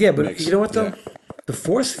 However, yeah, but mix. you know what though? Yeah. The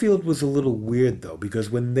force field was a little weird though, because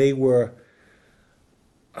when they were,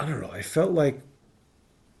 I don't know, I felt like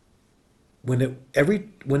when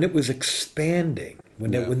it was expanding,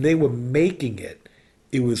 when they were making it,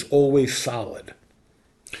 it was always solid.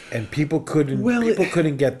 and Well, people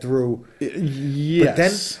couldn't get through. But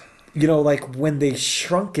then, yes, like when they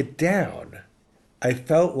shrunk it down, I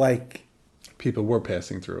felt like, people were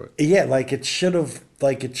passing through it, yeah, like it should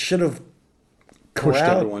have pushed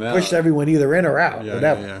everyone pushed out. everyone either in or out, Yeah, yeah,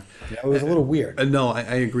 whatever. yeah. It was a little weird. No, I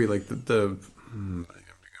agree. Like I'm gonna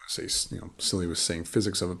say, silly was saying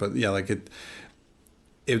physics of it, but yeah, like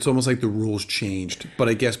it's almost like the rules changed. But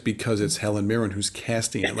I guess because it's Helen Mirren who's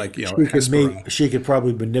casting it, like Hespera. She could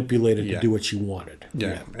probably manipulate it to Yeah, do what she wanted. yeah,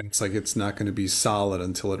 Yeah. and it's like it's not going to be solid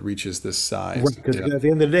until it reaches this size. Right, because Yeah, at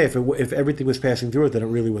the end of the day, if everything was passing through it, then it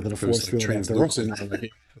really wasn't a if it was force like field after all. translucent,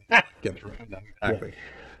 like, get through it. Yeah. Exactly.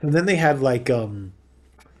 And then they had like The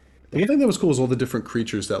one thing that was cool was all the different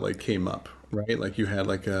creatures that like came up, right? Like you had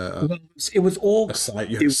like you it had was all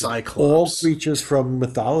Cyclops, creatures from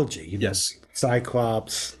mythology, yes,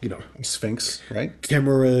 Cyclops, Sphinx, right?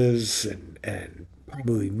 chimeras and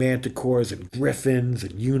probably manticores and griffins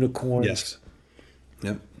and unicorns. Yes.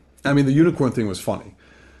 Yep. I mean, the unicorn thing was funny.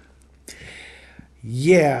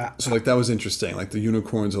 Yeah, So like that was interesting. Like the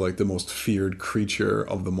unicorns are like the most feared creature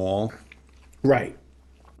of them all. right.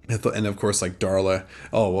 And of course, like Darla.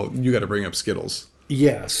 Oh well, you got to bring up Skittles.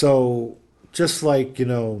 Yeah, so just like,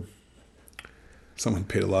 Someone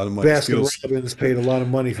paid a lot of money. Baskin Skittles. Robbins paid a lot of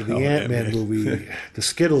money for the Oh, Ant-Man man. movie. The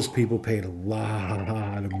Skittles people paid a lot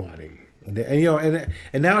of money.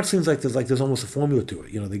 And now it seems like there's almost a formula to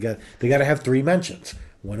it. They got to have three mentions.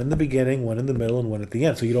 One in the beginning, one in the middle, and one at the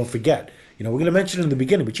end, so you don't forget. We're going to mention it in the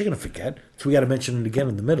beginning, but you're going to forget. So we got to mention it again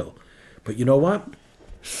in the middle. But you know what?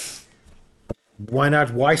 Why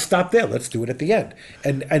not? Why stop there? Let's do it at the end.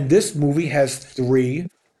 And this movie has three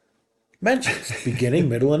mentions: beginning,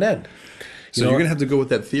 middle, and end. So you're gonna have to go with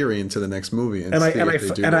that theory into the next movie and And I see and I if they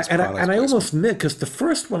do and I this and I, product and I placement. almost missed because the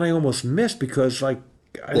first one I almost missed because like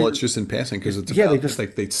I Well, it's didn't, just in passing because it's yeah, about they it's just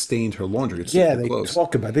like they stained her laundry. It's yeah super close.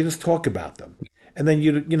 they just talk about them, and then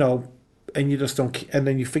and you just don't and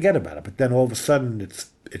then you forget about it. But then all of a sudden it's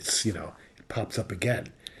it pops up again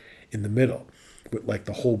in the middle with like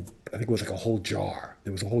the whole, I think it was like a whole jar.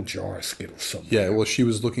 There was a whole jar of Skittles Yeah, somewhere. well, she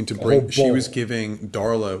was looking to A whole bring. She was bowl. giving.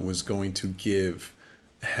 Darla was going to give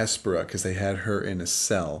Hespera because they had her in a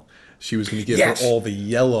cell. She was going to give her Yes. all the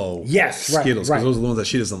yellow Yes, right, Skittles because right. those are the ones that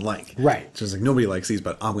she doesn't like. Right. She was like, nobody likes these,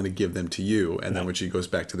 but I'm going to give them to you. And then when she goes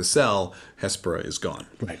back to the cell, Hespera is gone.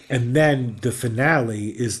 Right. And then the finale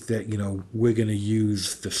is that, we're going to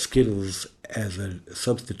use the Skittles as a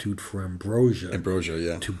substitute for ambrosia Ambrosia,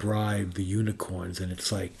 yeah. to bribe the unicorns. And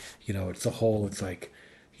it's like, it's like,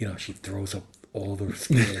 she throws up all the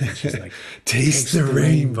Skittles and she's like, Taste the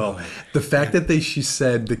rainbow. The fact that she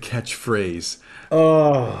said the catchphrase.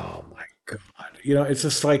 Oh my God.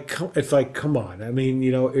 It's like, come on. I mean,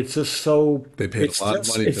 it's just so, They paid a lot of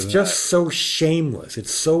money for it's that. just so shameless.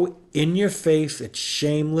 It's so in your face. It's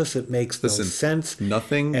shameless. It makes no Listen, sense.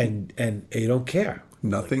 nothing And you don't care.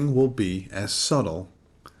 Nothing will be as subtle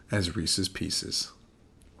as Reese's Pieces.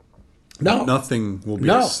 No, Nothing will be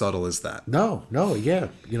No. as subtle as that. no, yeah,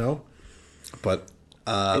 But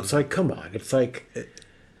it's like, come on, it's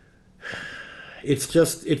you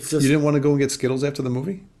just didn't want to go and get Skittles after the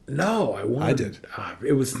movie? no. I wanted. did.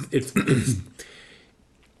 It's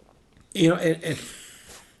and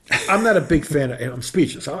I'm not a big fan of. And I'm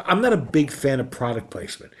speechless. I'm not a big fan of product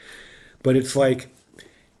placement, but it's like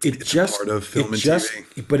It's a part of film and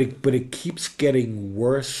TV. but it keeps getting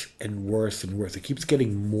worse and worse and worse. It keeps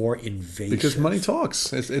getting more invasive Because money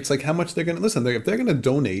talks. It's like how much they're going to listen. If they're going to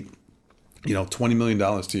donate, $20 million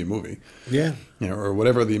to your movie, Yeah. or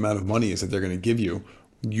whatever the amount of money is that they're going to give you,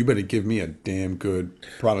 you better give me a damn good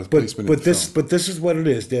product placement. in the film. But this is what it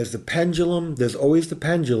is. There's the pendulum. There's always the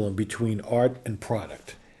pendulum between art and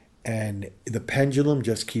product, and the pendulum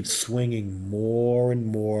just keeps swinging more and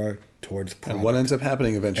more towards product And what ends up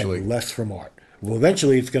happening eventually? and less from art. Well,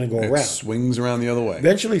 eventually it's going to go It around. swings around the other way.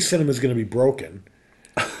 Eventually, cinema is going to be broken.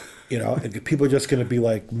 And people are just going to be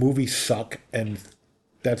like, movies suck, and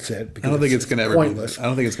that's it. I don't think it's going to ever pointless. be. I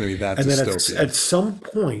don't think it's going to be that And then dystopian. at some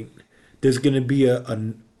point, there's going to be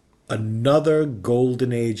another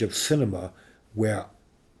golden age of cinema where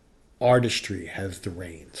artistry has the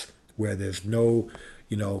reins, where there's no,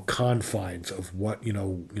 confines of what,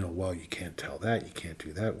 well, you can't tell that, you can't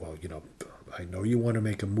do that. Well, I know you want to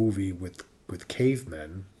make a movie with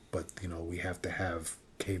cavemen, but, we have to have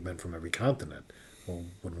cavemen from every continent. Well, it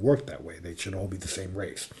wouldn't work that way. They should all be the same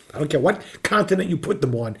race. I don't care what continent you put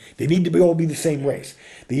them on. They need to all be the same race.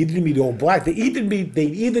 They either need to be all black. They either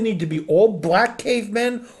need to be all black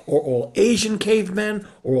cavemen or all Asian cavemen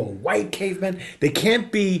or all white cavemen. They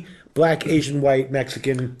can't be black, Asian, white,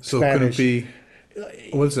 Mexican, So Spanish. could it be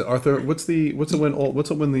What is it, Arthur? What's it when all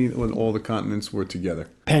the continents were together?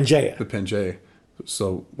 Pangea. The Pangea.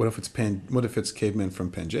 So what if it's cavemen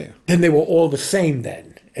from Pangea? Then they were all the same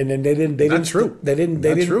then, and then Not true. Not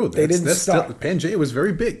true. they didn't That's still, start. Pangea was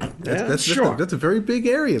very big. Yeah, sure. That's a very big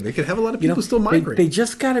area. They could have a lot of You know, people still migrate. they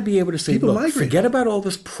just got to be able to say, People look, migrate. forget about all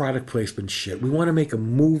this product placement shit. We want to make a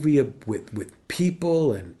movie with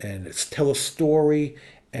people and it's tell a story,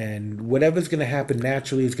 and whatever's going to happen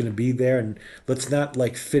naturally is going to be there, and let's not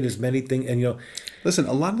like fit as many things. And Listen,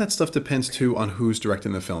 a lot of that stuff depends too on who's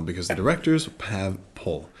directing the film because the directors have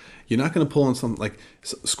pull. You're not going to pull on something like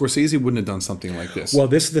Scorsese wouldn't have done something like this. well,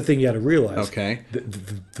 this is the thing you got to realize. Okay.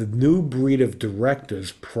 The new breed of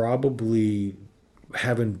directors probably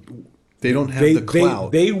haven't. They don't have the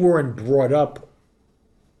clout. They weren't brought up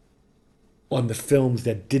on the films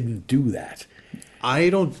that didn't do that.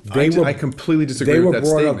 I completely disagree with that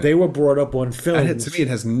statement. They were brought up on films. To me, it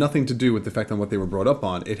has nothing to do with the fact on what they were brought up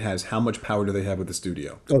on. It has how much power do they have with the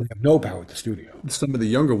studio. Oh, they have no power at the studio. Some of the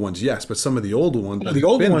younger ones, yes, but some of the older ones, The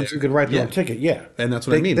older ones there, who can write their yeah. own ticket, yeah, And that's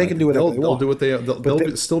what I mean. They Like, can do whatever they'll they want. do what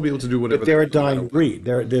they'll still be able to do whatever. But they're a no matter dying breed.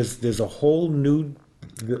 There's a whole new.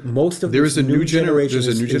 Most of There this is a new generation.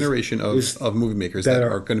 There's a new is- generation of movie makers that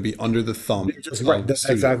are going to be under the thumb Just of right. the That's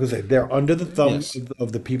studio exactly what I say. They're under the thumb Yes.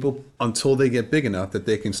 of the people. until they get big enough that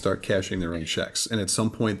they can start cashing their own checks. And at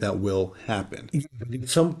some point, that will happen.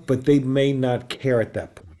 But they may not care at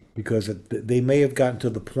that point because they may have gotten to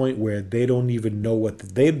the point where they don't even know what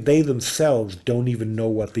they themselves don't even know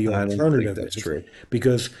what the I don't think alternative that's is. true.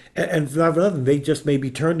 Because and for nothing, they just may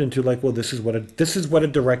be turned into like, well, this is what a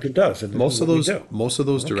director does. And this Most is of what we those, do.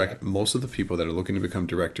 most of the people that are looking to become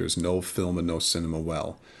directors know film and know cinema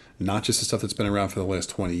well. Not just the stuff that's been around for the last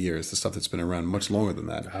 20 years, the stuff that's been around much longer than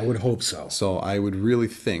that. I would hope so. So I would really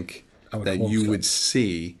think would that hope you so. would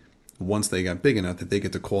see once they got big enough that they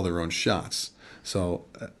get to call their own shots. So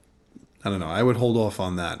I don't know. I would hold off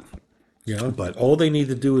on that. But all they need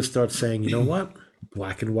to do is start saying, you know what,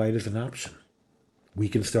 black and white is an option. We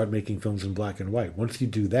can start making films in black and white. Once you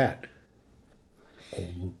do that,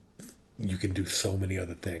 you can do so many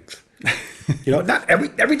other things. Not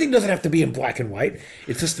everything doesn't have to be in black and white.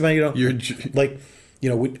 It's just about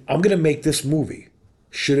I'm going to make this movie.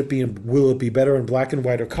 Will it be better in black and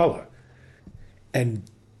white or color? And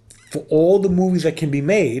for all the movies that can be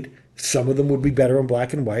made, some of them would be better in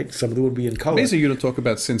black and white. Some of them would be in color. Amazing you don't talk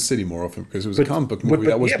about Sin City more often because it was a comic book movie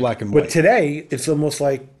that was black and white. But today, it's almost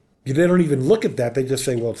like they don't even look at that. They just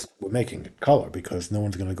say, "Well, we're making it color because no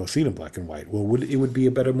one's going to go see it in black and white." Well, it would be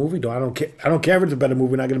a better movie? No, I don't care. I don't care if it's a better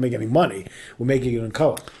movie. We're not going to make any money. We're making it in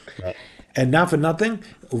color. Right. And not for nothing,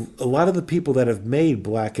 a lot of the people that have made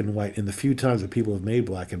black and white, in the few times that people have made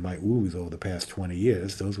black and white movies over the past 20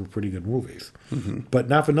 years, those were pretty good movies. Mm-hmm. But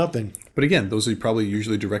not for nothing. But again, those are probably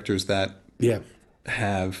usually directors that Yeah.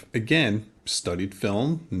 have, again, studied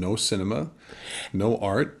film, no cinema, no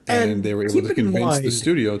art, and they were able keep to in convince the mind-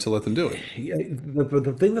 studio to let them do it. Yeah,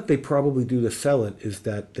 the thing that they probably do to sell it is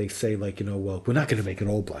that they say, like, well, we're not going to make it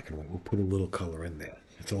all black and white. We'll put a little color in there.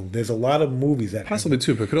 So there's a lot of movies that Possibly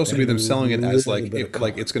too, but it could also be them selling it as like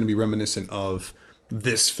color. it's going to be reminiscent of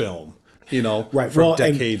this film, Right. from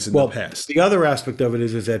decades in the past. The other aspect of it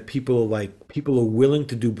is that people are willing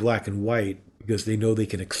to do black and white because they know they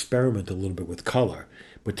can experiment a little bit with color.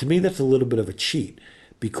 But to me, that's a little bit of a cheat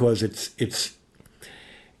because it's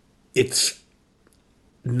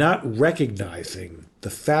not recognizing the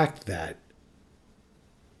fact that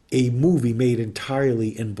a movie made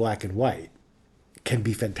entirely in black and white can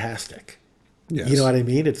be fantastic. Yes. You know what I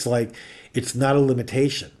mean? It's like it's not a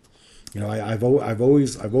limitation. I've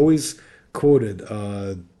always quoted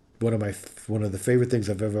one of the favorite things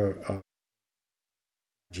I've ever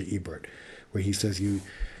Ebert, where he says in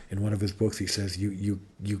one of his books he says you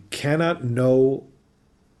cannot know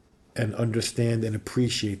and understand and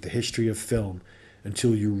appreciate the history of film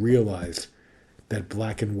until you realize that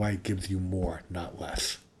black and white gives you more, not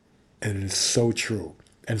less. And it is so true.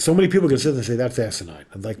 And so many people can sit there and say that's asinine.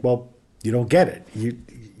 I'm like, well, you don't get it.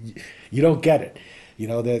 You don't get it.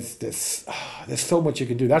 There's so much you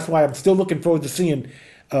can do. That's why I'm still looking forward to seeing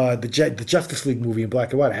the Justice League movie in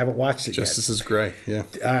black and white. I haven't watched it Justice is Gray, yeah.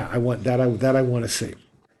 yet. I want that. I want to see.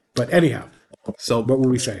 But anyhow, So, what were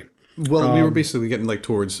we saying? well, we were basically getting like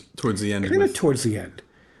towards the end. Kind of towards the end.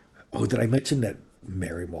 Oh, did I mention that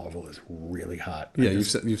Mary Marvel is really hot? Yeah, you've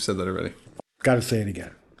said that already. Got to say it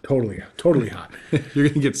again. Totally hot. You're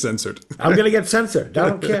gonna get censored. I'm gonna get censored. I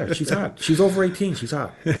don't care. She's hot. She's over 18. She's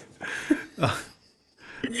hot.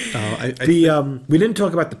 We didn't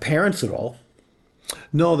talk about the parents at all.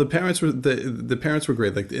 No, the parents were the parents were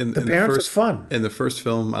great. Like in the parents first are fun. In the first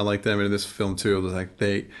film, I liked them, and in this film too, it was like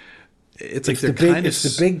it's like they're kind of It's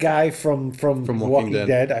the big guy from from Walking Walking Dead.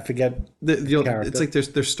 Dead. I forget his It's character. like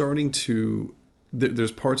they're starting to.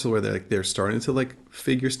 There's parts of where they're starting to like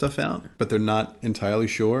figure stuff out, but they're not entirely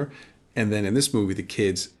sure. And then in this movie, the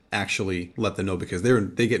kids actually let them know because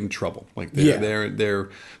they get in trouble. Like Yeah. they're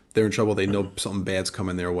in trouble. They know something bad's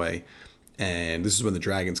coming their way, and this is when the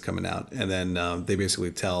dragon's coming out. And then they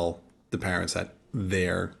basically tell the parents that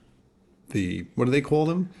they're the what do they call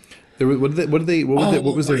them? What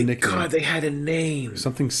Oh was their my nickname? God, they had a name.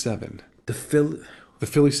 Something Seven. The Phil. The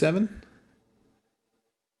Philly Seven?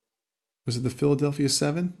 Was it the Philadelphia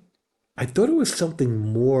Seven? I thought it was something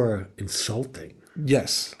more insulting.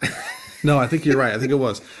 Yes. No, I think you're right. I think it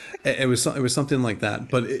was. It was something like that.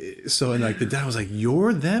 But so and like the dad was like,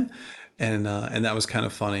 "You're them," and that was kind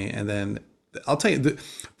of funny. And then I'll tell you,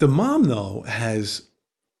 the mom though has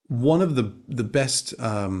one of the best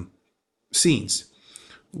scenes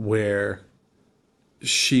where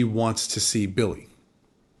she wants to see Billy.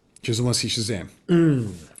 She doesn't want to see Shazam.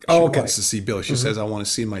 She Oh, okay. wants to see Billy. She says, "I want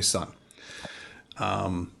to see my son."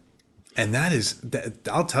 And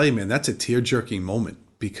I'll tell you, man, that's a tear jerking moment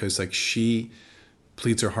because like she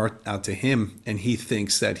pleads her heart out to him and he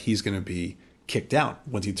thinks that he's going to be kicked out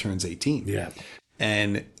once he turns 18. Yeah.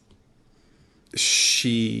 And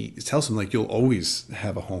she tells him like, you'll always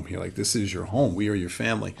have a home here. Like this is your home. We are your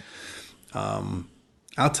family.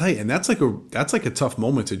 I'll tell you. And that's like a tough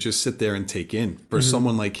moment to just sit there and take in for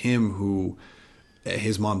someone like him who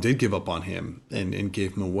his mom did give up on him and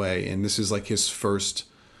gave him away. And this is like his first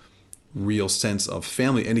real sense of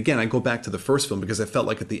family. And again, I go back to the first film because I felt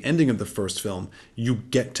like at the ending of the first film, you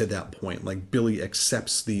get to that point. Like Billy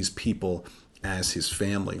accepts these people as his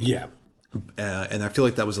family. Yeah. And I feel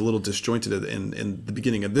like that was a little disjointed in the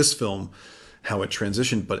beginning of this film, how it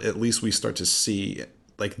transitioned. But at least we start to see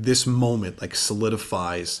like this moment like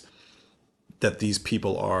solidifies that these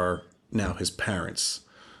people are now his parents.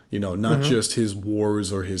 You know, not just his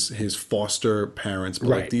wars or his foster parents, but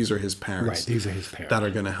like Right. these are his parents. Right. These are his parents. That are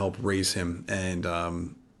going to help raise him and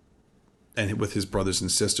with his brothers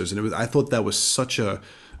and sisters. And I thought that was such a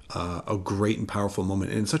great and powerful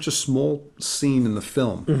moment and such a small scene in the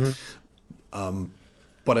film.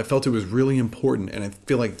 But I felt it was really important, and I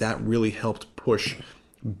feel like that really helped push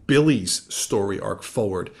Billy's story arc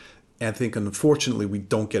forward. And I think unfortunately we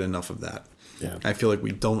don't get enough of that. Yeah. I feel like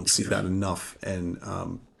we don't see that enough, and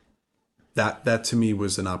that to me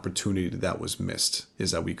was an opportunity that was missed.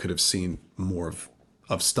 Is that we could have seen more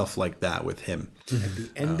of stuff like that with him. At the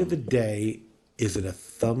end of the day, is it a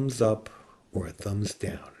thumbs up or a thumbs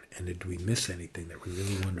down? And did we miss anything that we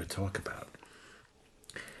really wanted to talk about?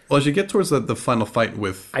 Well, as you get towards the final fight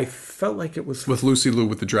with I felt like it was Lucy Liu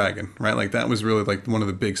with the dragon, right? Like that was really like one of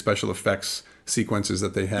the big special effects sequences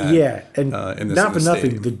that they had. yeah, and in not for this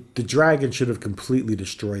nothing, stadium. the dragon should have completely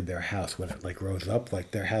destroyed their house when it like rose up.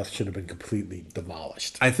 Like their house should have been completely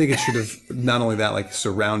demolished. I think it should have not only that, like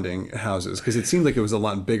surrounding houses, because it seemed like it was a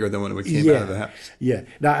lot bigger than when it came out of the house. Yeah.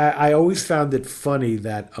 Now I always found it funny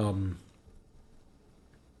that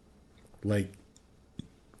like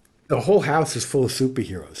the whole house is full of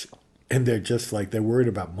superheroes, and they're just like they're worried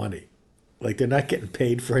about money. Like they're not getting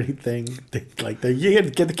paid for anything. You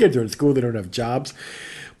get the kids are in school, they don't have jobs,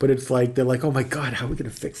 but it's like they're like, oh my God, how are we gonna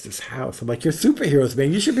fix this house? I'm like, you're superheroes,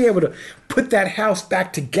 man. You should be able to put that house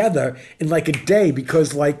back together in like a day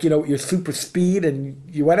because like your super speed and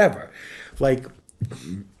you whatever. Like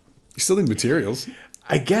You still need materials.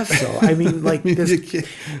 I guess so. I mean, like mean, this, like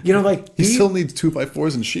You these- still need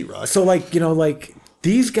 2x4s and sheetrock. so like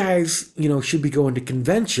these guys, should be going to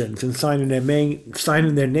conventions and signing their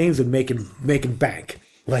names and making bank.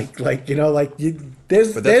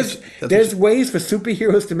 There's that's ways for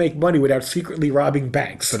superheroes to make money without secretly robbing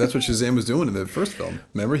banks. But that's what Shazam was doing in the first film.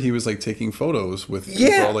 Remember, he was like taking photos with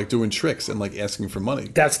Yeah. people, like doing tricks and like asking for money.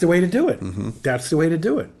 That's the way to do it. Mm-hmm. That's the way to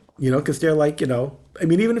do it. Because they're like, I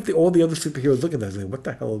mean, even if all the other superheroes look at that, they're like, what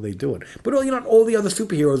the hell are they doing? But not all the other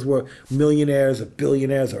superheroes were millionaires or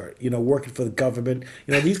billionaires or working for the government.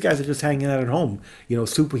 These guys are just hanging out at home,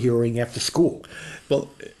 superheroing after school.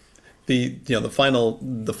 Well, the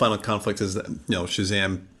final conflict is that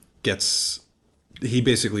Shazam he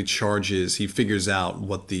basically he figures out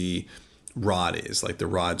what the rod is. Like the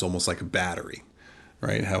rod's almost like a battery,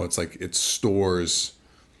 right? How it's like it stores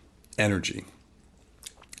energy.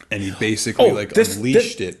 And he basically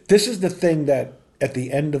unleashed it. This is the thing that at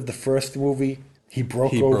the end of the first movie, he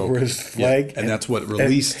broke over his leg. Yeah, and that's what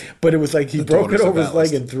released. But it was like he broke it Daughters of over his leg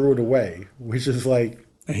Ballast. and threw it away, which is like.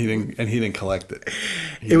 And he didn't collect it.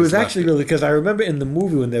 It was actually really because I remember in the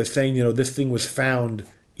movie when they were saying, this thing was found,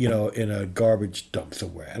 in a garbage dump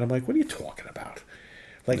somewhere, and I'm like, what are you talking about?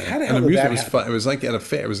 Like, Yeah. how the And hell the did music that was happen? fun. It was like at a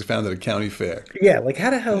fair. It was found at a county fair. Yeah, like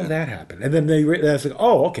how the hell did Yeah. that happen? And then that's like,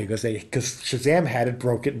 oh, okay, because Shazam had it,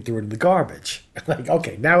 broke it, and threw it in the garbage. Like,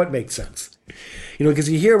 okay, now it makes sense. Because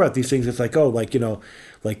you hear about these things, it's like, oh, like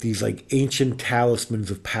like these like ancient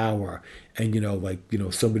talismans of power, and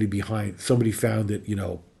somebody found it,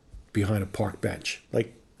 behind a park bench.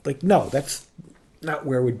 Like no, that's not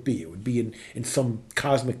where it would be. It would be in some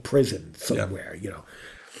cosmic prison Yeah. somewhere.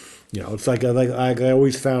 It's like I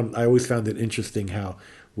always found it interesting how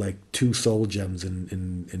like two soul gems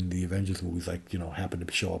in the Avengers movies happen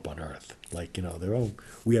to show up on Earth. Like they're all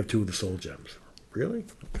we have two of the soul gems. Really?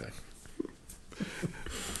 Okay.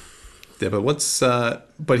 Yeah. But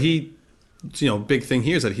but he, big thing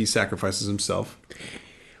here is that he sacrifices himself.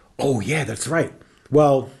 Oh yeah, that's right.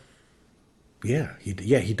 Well, yeah, he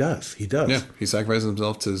does. He Yeah. does. He sacrifices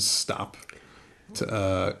himself to stop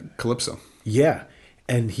to Calypso. Yeah,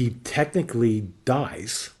 and he technically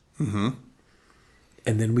dies, and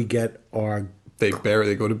then we get our They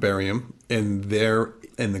go to bury him in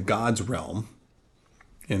the gods' realm,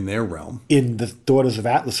 in their realm. in the Daughters of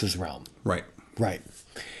Atlas's realm, Right. right?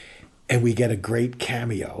 And we get a great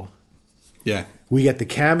cameo. Yeah. We get the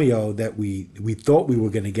cameo that we thought we were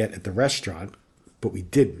going to get at the restaurant, but we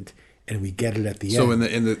didn't, and we get it at the So end.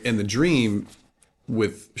 in the dream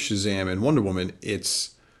with Shazam and Wonder Woman,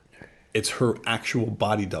 it's her actual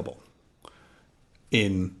body double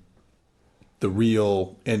in the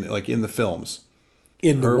real and like in the films.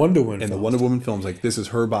 In the Her Wonder Woman in the films, Wonder Woman films, like this is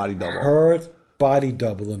her body double. her body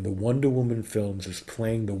double in the Wonder Woman films is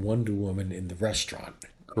playing the Wonder Woman in the restaurant.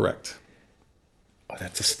 Correct. Oh,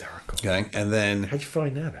 that's hysterical. Okay. And then How'd you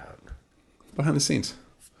find that out? behind the scenes.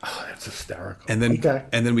 Oh, that's hysterical. And then Okay.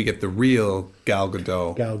 and then we get the real Gal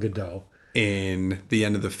Gadot Gal Gadot. in the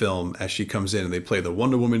end of the film as she comes in and they play the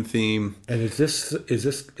Wonder Woman theme. And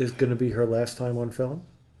is going to be her last time on film?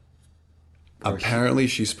 Apparently,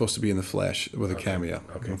 she's supposed to be in the Flash with a cameo,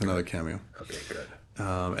 with another cameo. Okay, good.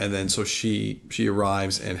 And then so she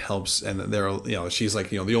arrives and helps, and she's like,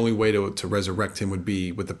 the only way to resurrect him would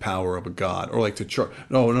be with the power of a god, or like to charge.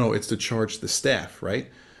 No, it's to charge the staff, right?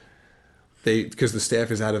 Because the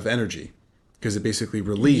staff is out of energy, because it basically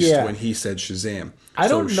released Yeah. when he said Shazam. I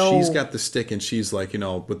so don't know- she's got the stick, and she's like,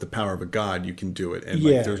 with the power of a god, you can do it. And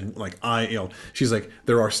Yeah. like, there's like she's like,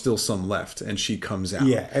 there are still some left, and she comes out.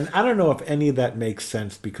 Yeah, and I don't know if any of that makes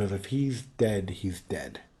sense because if he's dead, he's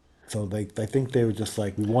dead. So I think they were just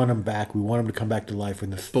like, we want him back. We want him to come back to life in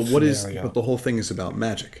this But scenario. but the whole thing is about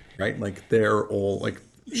magic, right? Like they're all like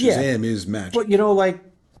Yeah. Shazam is magic. But like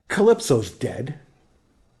Calypso's dead.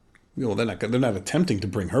 Well, they're not attempting to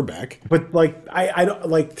bring her back. But like I don't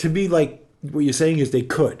like to be like what you're saying is they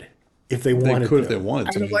could if they wanted could to. if they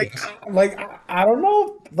wanted to. I don't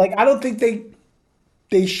know. Like I don't think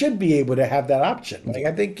they should be able to have that option. Like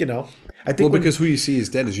I think I think Well, when- because who you see is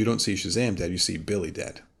dead is you don't see Shazam dead, you see Billy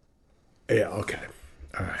dead, yeah, okay,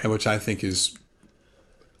 all right. and which I think is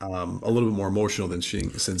a little bit more emotional than seeing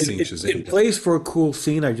Shazam. It plays for a cool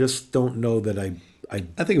scene. I just don't know that I I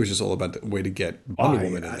think it was just all about the way to get Wonder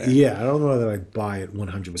Woman in there. Yeah, I don't know that I buy it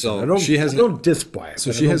 100%. So I don't. she has- I don't disbuy it.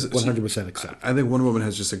 So but she I has don't 100% accept. I think Wonder Woman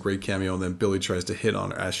has just a great cameo, and then Billy tries to hit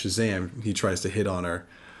on her as Shazam. He tries to hit on her,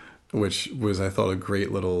 which was I thought a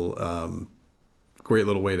great little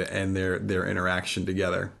way to end their interaction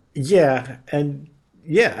together. Yeah, and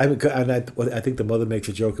yeah, I think the mother makes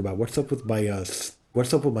a joke about what's up with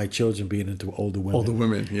my children being into older women. Older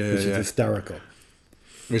women, yeah, which yeah. is hysterical.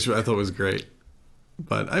 Which I thought was great.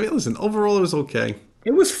 But I mean, listen, overall it was okay.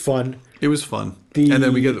 It was fun. It was fun. The- And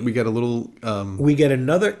then we get a little We get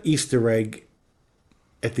another Easter egg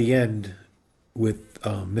at the end with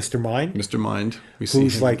Mr. Mind, Mr. Mind. We see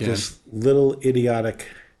who's him like again. this little idiotic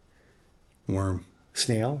Worm.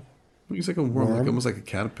 snail, He's like a worm, like almost like a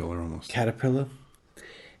caterpillar almost. caterpillar,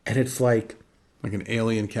 and it's like Like an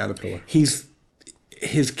alien caterpillar. his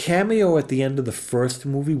cameo at the end of the first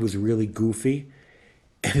movie was really goofy,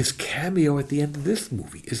 and his cameo at the end of this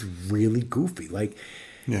movie is really goofy. Like,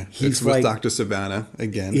 Yeah. he's It's with like, Dr. Savannah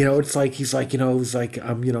again. it's like he's like, it's like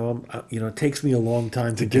it takes me a long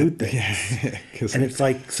time to do things, Yeah. 'Cause- and it's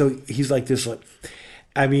like, so he's like this, like,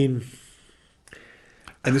 I mean,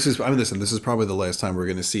 and listen, this is probably the last time we're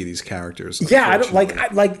going to see these characters. yeah, I don't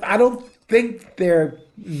unfortunately. I don't think they're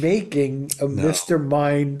making a Mr.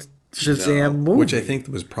 Mind Shazam movie, Which I think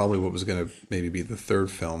was probably what was going to maybe be the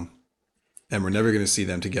third film. And we're never going to see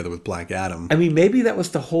them together with Black Adam. I mean, maybe that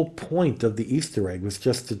was the whole point of the Easter egg was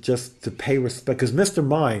just to pay respect because Mr.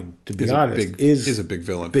 Mind, to be honest, is a big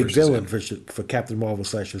villain. big for villain Shazam. for Captain Marvel /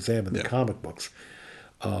 Shazam in the Yeah. comic books.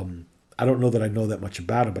 I don't know that I know that much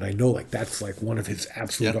about him, but I know like that's like one of his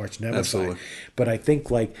absolute Yeah, arch nemesis. absolutely. But I think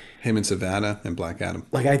Him and Savannah and Black Adam.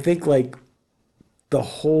 I think like the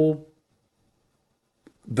whole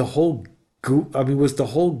I mean, was the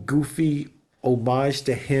whole goofy homage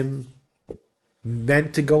to him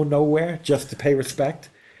meant to go nowhere just to pay respect?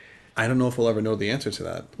 I don't know if we'll ever know the answer to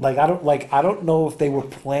that. I don't know if they were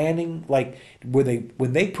planning like were they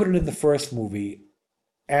when they put it in the first movie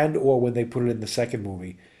and or when they put it in the second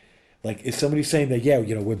movie, like is somebody saying that yeah,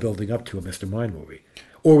 you know, we're building up to a Mr. Mind movie?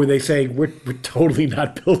 Or were they saying we're totally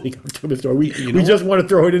not building up to a Mr. You We know just what? want to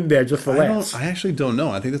throw it in there just for I don't. laughs? I actually don't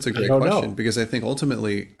know. I think that's a I great don't question know. because I think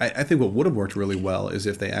ultimately, I think what would have worked really well is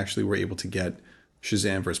if they actually were able to get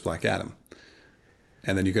Shazam versus Black Adam,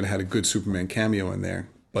 and then you could have had a good Superman cameo in there.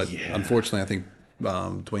 But Yeah. unfortunately, I think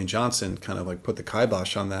Dwayne Johnson kind of like put the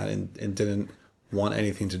kibosh on that and didn't want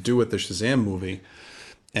anything to do with the Shazam movie,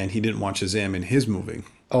 and he didn't want Shazam in his movie.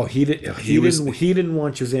 Oh, he did. He was He didn't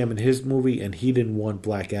want Shazam in his movie, and he didn't want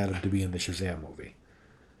Black Adam to be in the Shazam movie.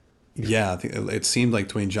 Yeah, I think it seemed like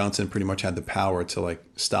Dwayne Johnson pretty much had the power to like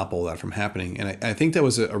stop all that from happening, and I think that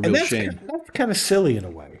was a And real shame that's kind of silly in a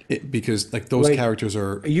way. because like those Like characters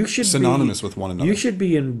are you should synonymous with one you another. should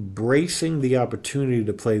be embracing the opportunity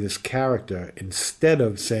to play this character instead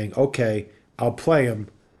of saying, "Okay, I'll play him,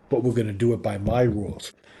 but we're going to do it by my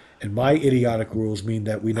rules." And my idiotic rules mean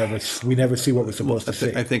that we never see what we're supposed to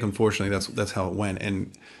see. I think unfortunately that's how it went,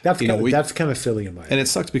 and That's kind of silly in my and opinion. it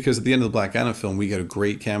sucks because at the end of the Black Adam film, we get a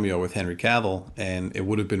great cameo with Henry Cavill, and it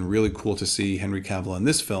would have been really cool to see Henry Cavill in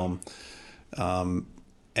this film. And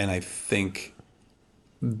I think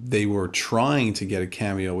they were trying to get a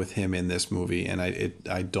cameo with him in this movie, and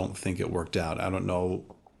I don't think it worked out. I don't know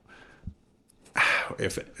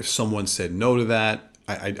if someone said no to that.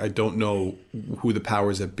 I don't know who the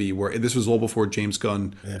powers that be were. This was all before James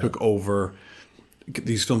Gunn took over.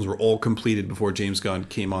 These films were all completed before James Gunn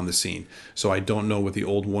came on the scene. So I don't know with the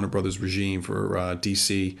old Warner Brothers regime for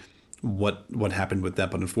DC what happened with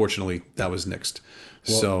that, but unfortunately that was nixed.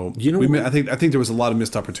 So you know I think there was a lot of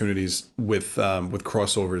missed opportunities with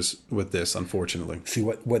crossovers with this, unfortunately. See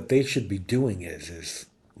what they should be doing is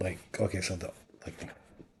like okay, so the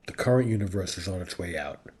current universe is on its way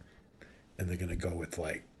out, and they're gonna go with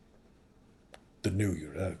like the new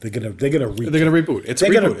universe. They're gonna They're gonna reboot. It's a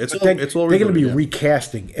they're gonna reboot. It's all they're gonna be rebooted, yeah.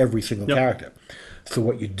 recasting every single Yep. character. So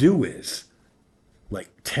what you do is like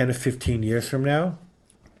 10 or 15 years from now,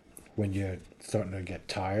 when you're starting to get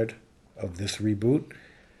tired of this reboot,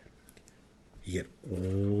 you get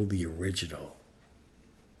all the original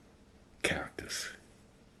characters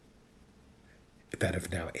that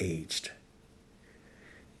have now aged,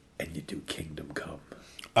 and you do Kingdom Come.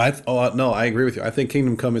 No, I agree with you. I think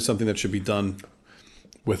Kingdom Come is something that should be done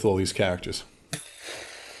with all these characters.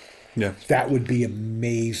 Yeah, That would be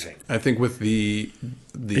amazing. I think with the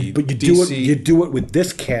But DC, you do it with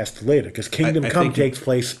this cast later, because Kingdom I Come think takes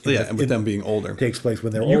place. and with them being older, takes place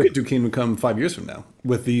when they're you older. could do Kingdom Come 5 years from now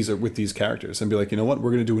with these characters and be like, you know what,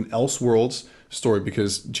 we're going to do an Elseworlds story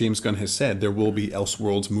because James Gunn has said there will be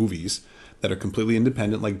Elseworlds movies that are completely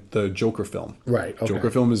independent, like the Joker film. Right, okay. Joker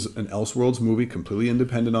film is an Elseworlds movie, completely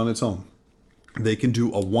independent on its own. They can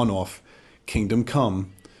do a one-off Kingdom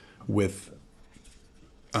Come with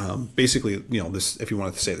basically, this, if you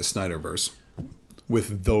wanted to say the Snyderverse,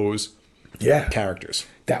 with those Yeah, characters,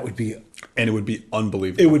 that would be. and it would be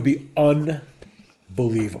unbelievable. It would be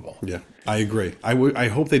unbelievable. Yeah, I agree. I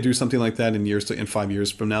hope they do something like that in 5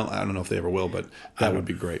 years from now. I don't know if they ever will, but that would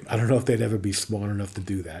be great. I don't know if they'd ever be smart enough to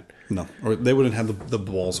do that No, or they wouldn't have the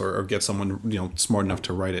balls or get someone smart enough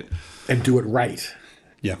to write it. and do it right.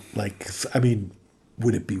 Yeah, Like, I mean,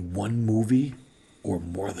 would it be one movie or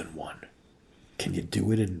more than one? Can you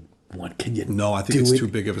do it in one? Can you? no, I think do it's it? too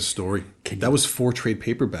big of a story. Can That you- was 4 trade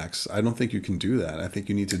paperbacks. I don't think you can do that. I think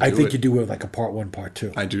you need to do I think it. you do it like a part one, part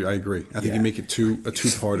two. I do. I agree. I think Yeah. you make it a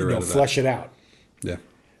two-parter out of that. Flesh it out. Yeah.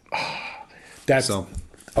 That's So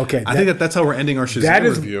okay. I think that's how we're ending our Shazam that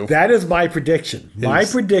is review. that is my prediction. My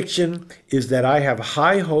Is- prediction is that I have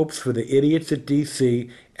high hopes for the idiots at DC,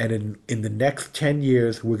 and in the next 10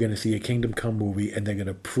 years, we're going to see a Kingdom Come movie, and they're going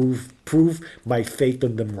to prove my faith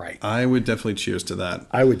in them right. I would definitely cheers to that.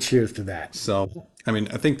 I would cheers to that. So, I mean,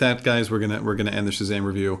 I think that, guys, we're gonna end the Shazam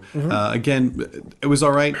review. Mm-hmm. Again, it was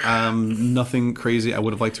all right. Nothing crazy. I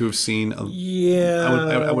would have liked to have seen. Yeah,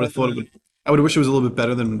 I would have thought it would. I would have wished it was a little bit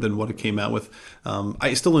better than what it came out with.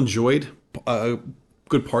 I still enjoyed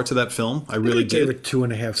good parts of that film. I really gave did. it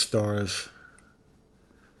 2.5 stars.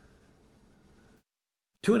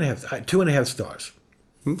 2.5 stars.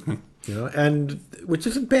 Okay. And which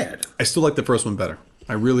isn't bad. I still like the first one better.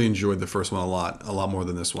 I really enjoyed the first one a lot more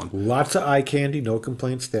than this one. Lots of eye candy, no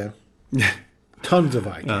complaints there. Tons of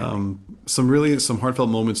eye candy. Some heartfelt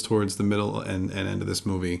moments towards the middle and end of this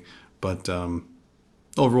movie, but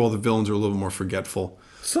overall the villains are a little more forgetful.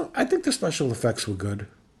 So I think the special effects were good.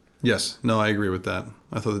 Yes, no, I agree with that.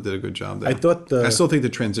 I thought they did a good job there. I thought I the still think the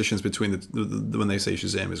transitions between when they say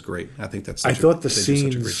Shazam is great. I think I thought the they do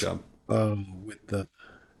such a great scenes job. with the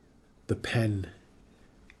pen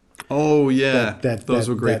Oh yeah, that that those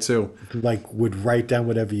were that great that too. like would write down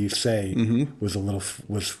whatever you say was a little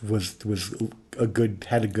was a good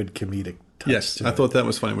had a good comedic touch Yes, I to it. thought that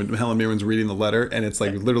was funny when Helen Mirren's reading the letter and it's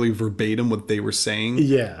like literally verbatim what they were saying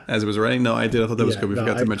Yeah, as it was writing. No, I did. I thought that was yeah. good. We No,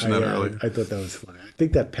 forgot to mention that earlier. I thought that was funny. I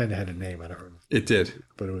think that pen had a name. I don't remember, It did.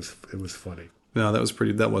 but it was funny. No, that was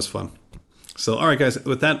pretty. That was fun. So, all right, guys.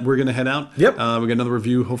 With that, we're gonna head out. Yep, We got another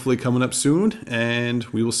review hopefully coming up soon, and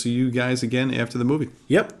we will see you guys again after the movie.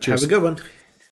 yep. Have Cheers. a good one.